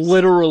was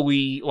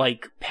literally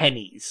like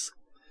pennies.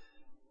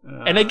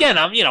 And again,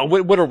 I'm,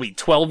 what are we,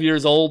 12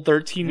 years old,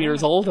 13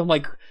 years old? I'm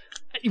like,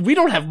 we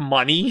don't have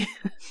money.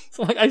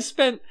 So like I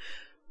spent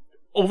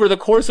over the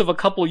course of a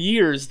couple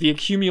years, the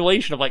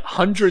accumulation of like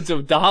hundreds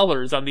of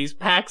dollars on these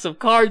packs of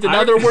cards, and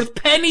now they're worth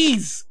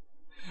pennies.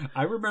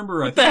 I remember.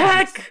 What the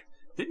heck?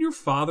 Didn't your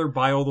father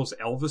buy all those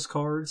Elvis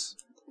cards?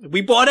 We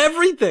bought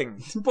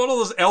everything. He bought all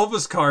those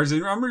Elvis cards,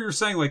 and I remember you were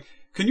saying like,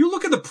 can you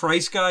look at the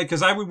price guide?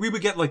 Because we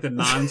would get like the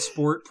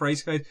non-sport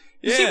price guide.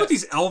 You see what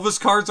these Elvis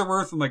cards are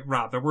worth? I'm like,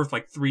 Rob, they're worth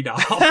like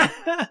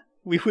 $3.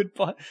 We would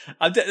buy.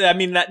 I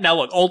mean, now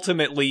look.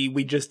 Ultimately,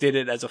 we just did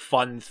it as a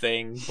fun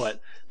thing, but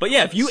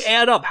yeah, if you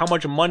add up how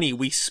much money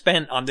we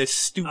spent on this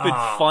stupid,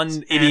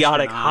 fun,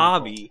 idiotic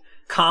hobby,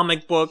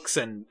 comic books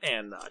and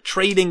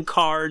trading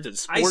cards and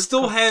sports.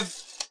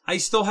 I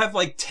still have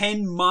like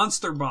 10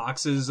 monster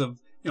boxes of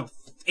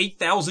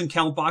 8,000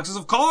 count boxes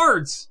of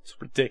cards. It's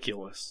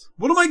ridiculous.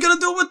 What am I gonna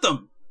do with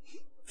them?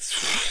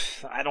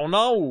 I don't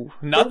know.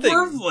 Nothing.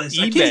 They're worthless.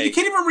 You can't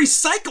even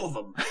recycle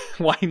them.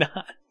 Why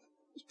not?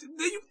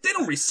 They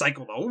don't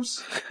recycle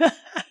those.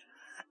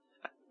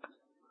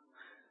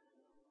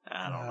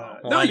 I don't know.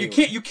 No,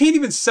 anyway. You can't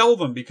even sell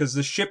them because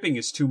the shipping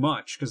is too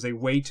much because they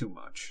weigh too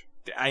much.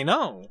 I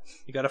know.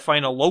 You got to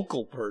find a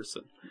local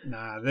person.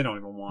 Nah, they don't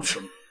even want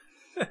them.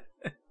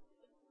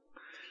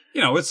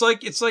 It's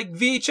like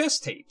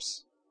VHS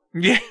tapes.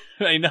 Yeah,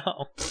 I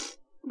know.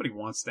 Nobody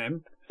wants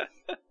them.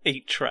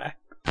 8-track.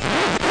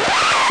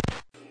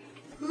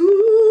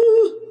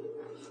 Ooh,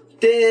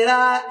 did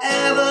I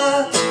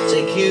ever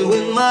take you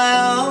in my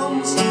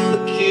arms,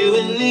 look you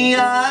in the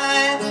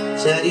eye,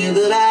 tell you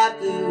that I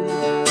do?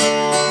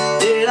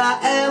 Did I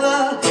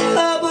ever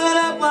open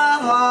up my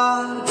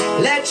heart,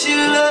 let you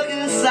look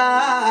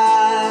inside?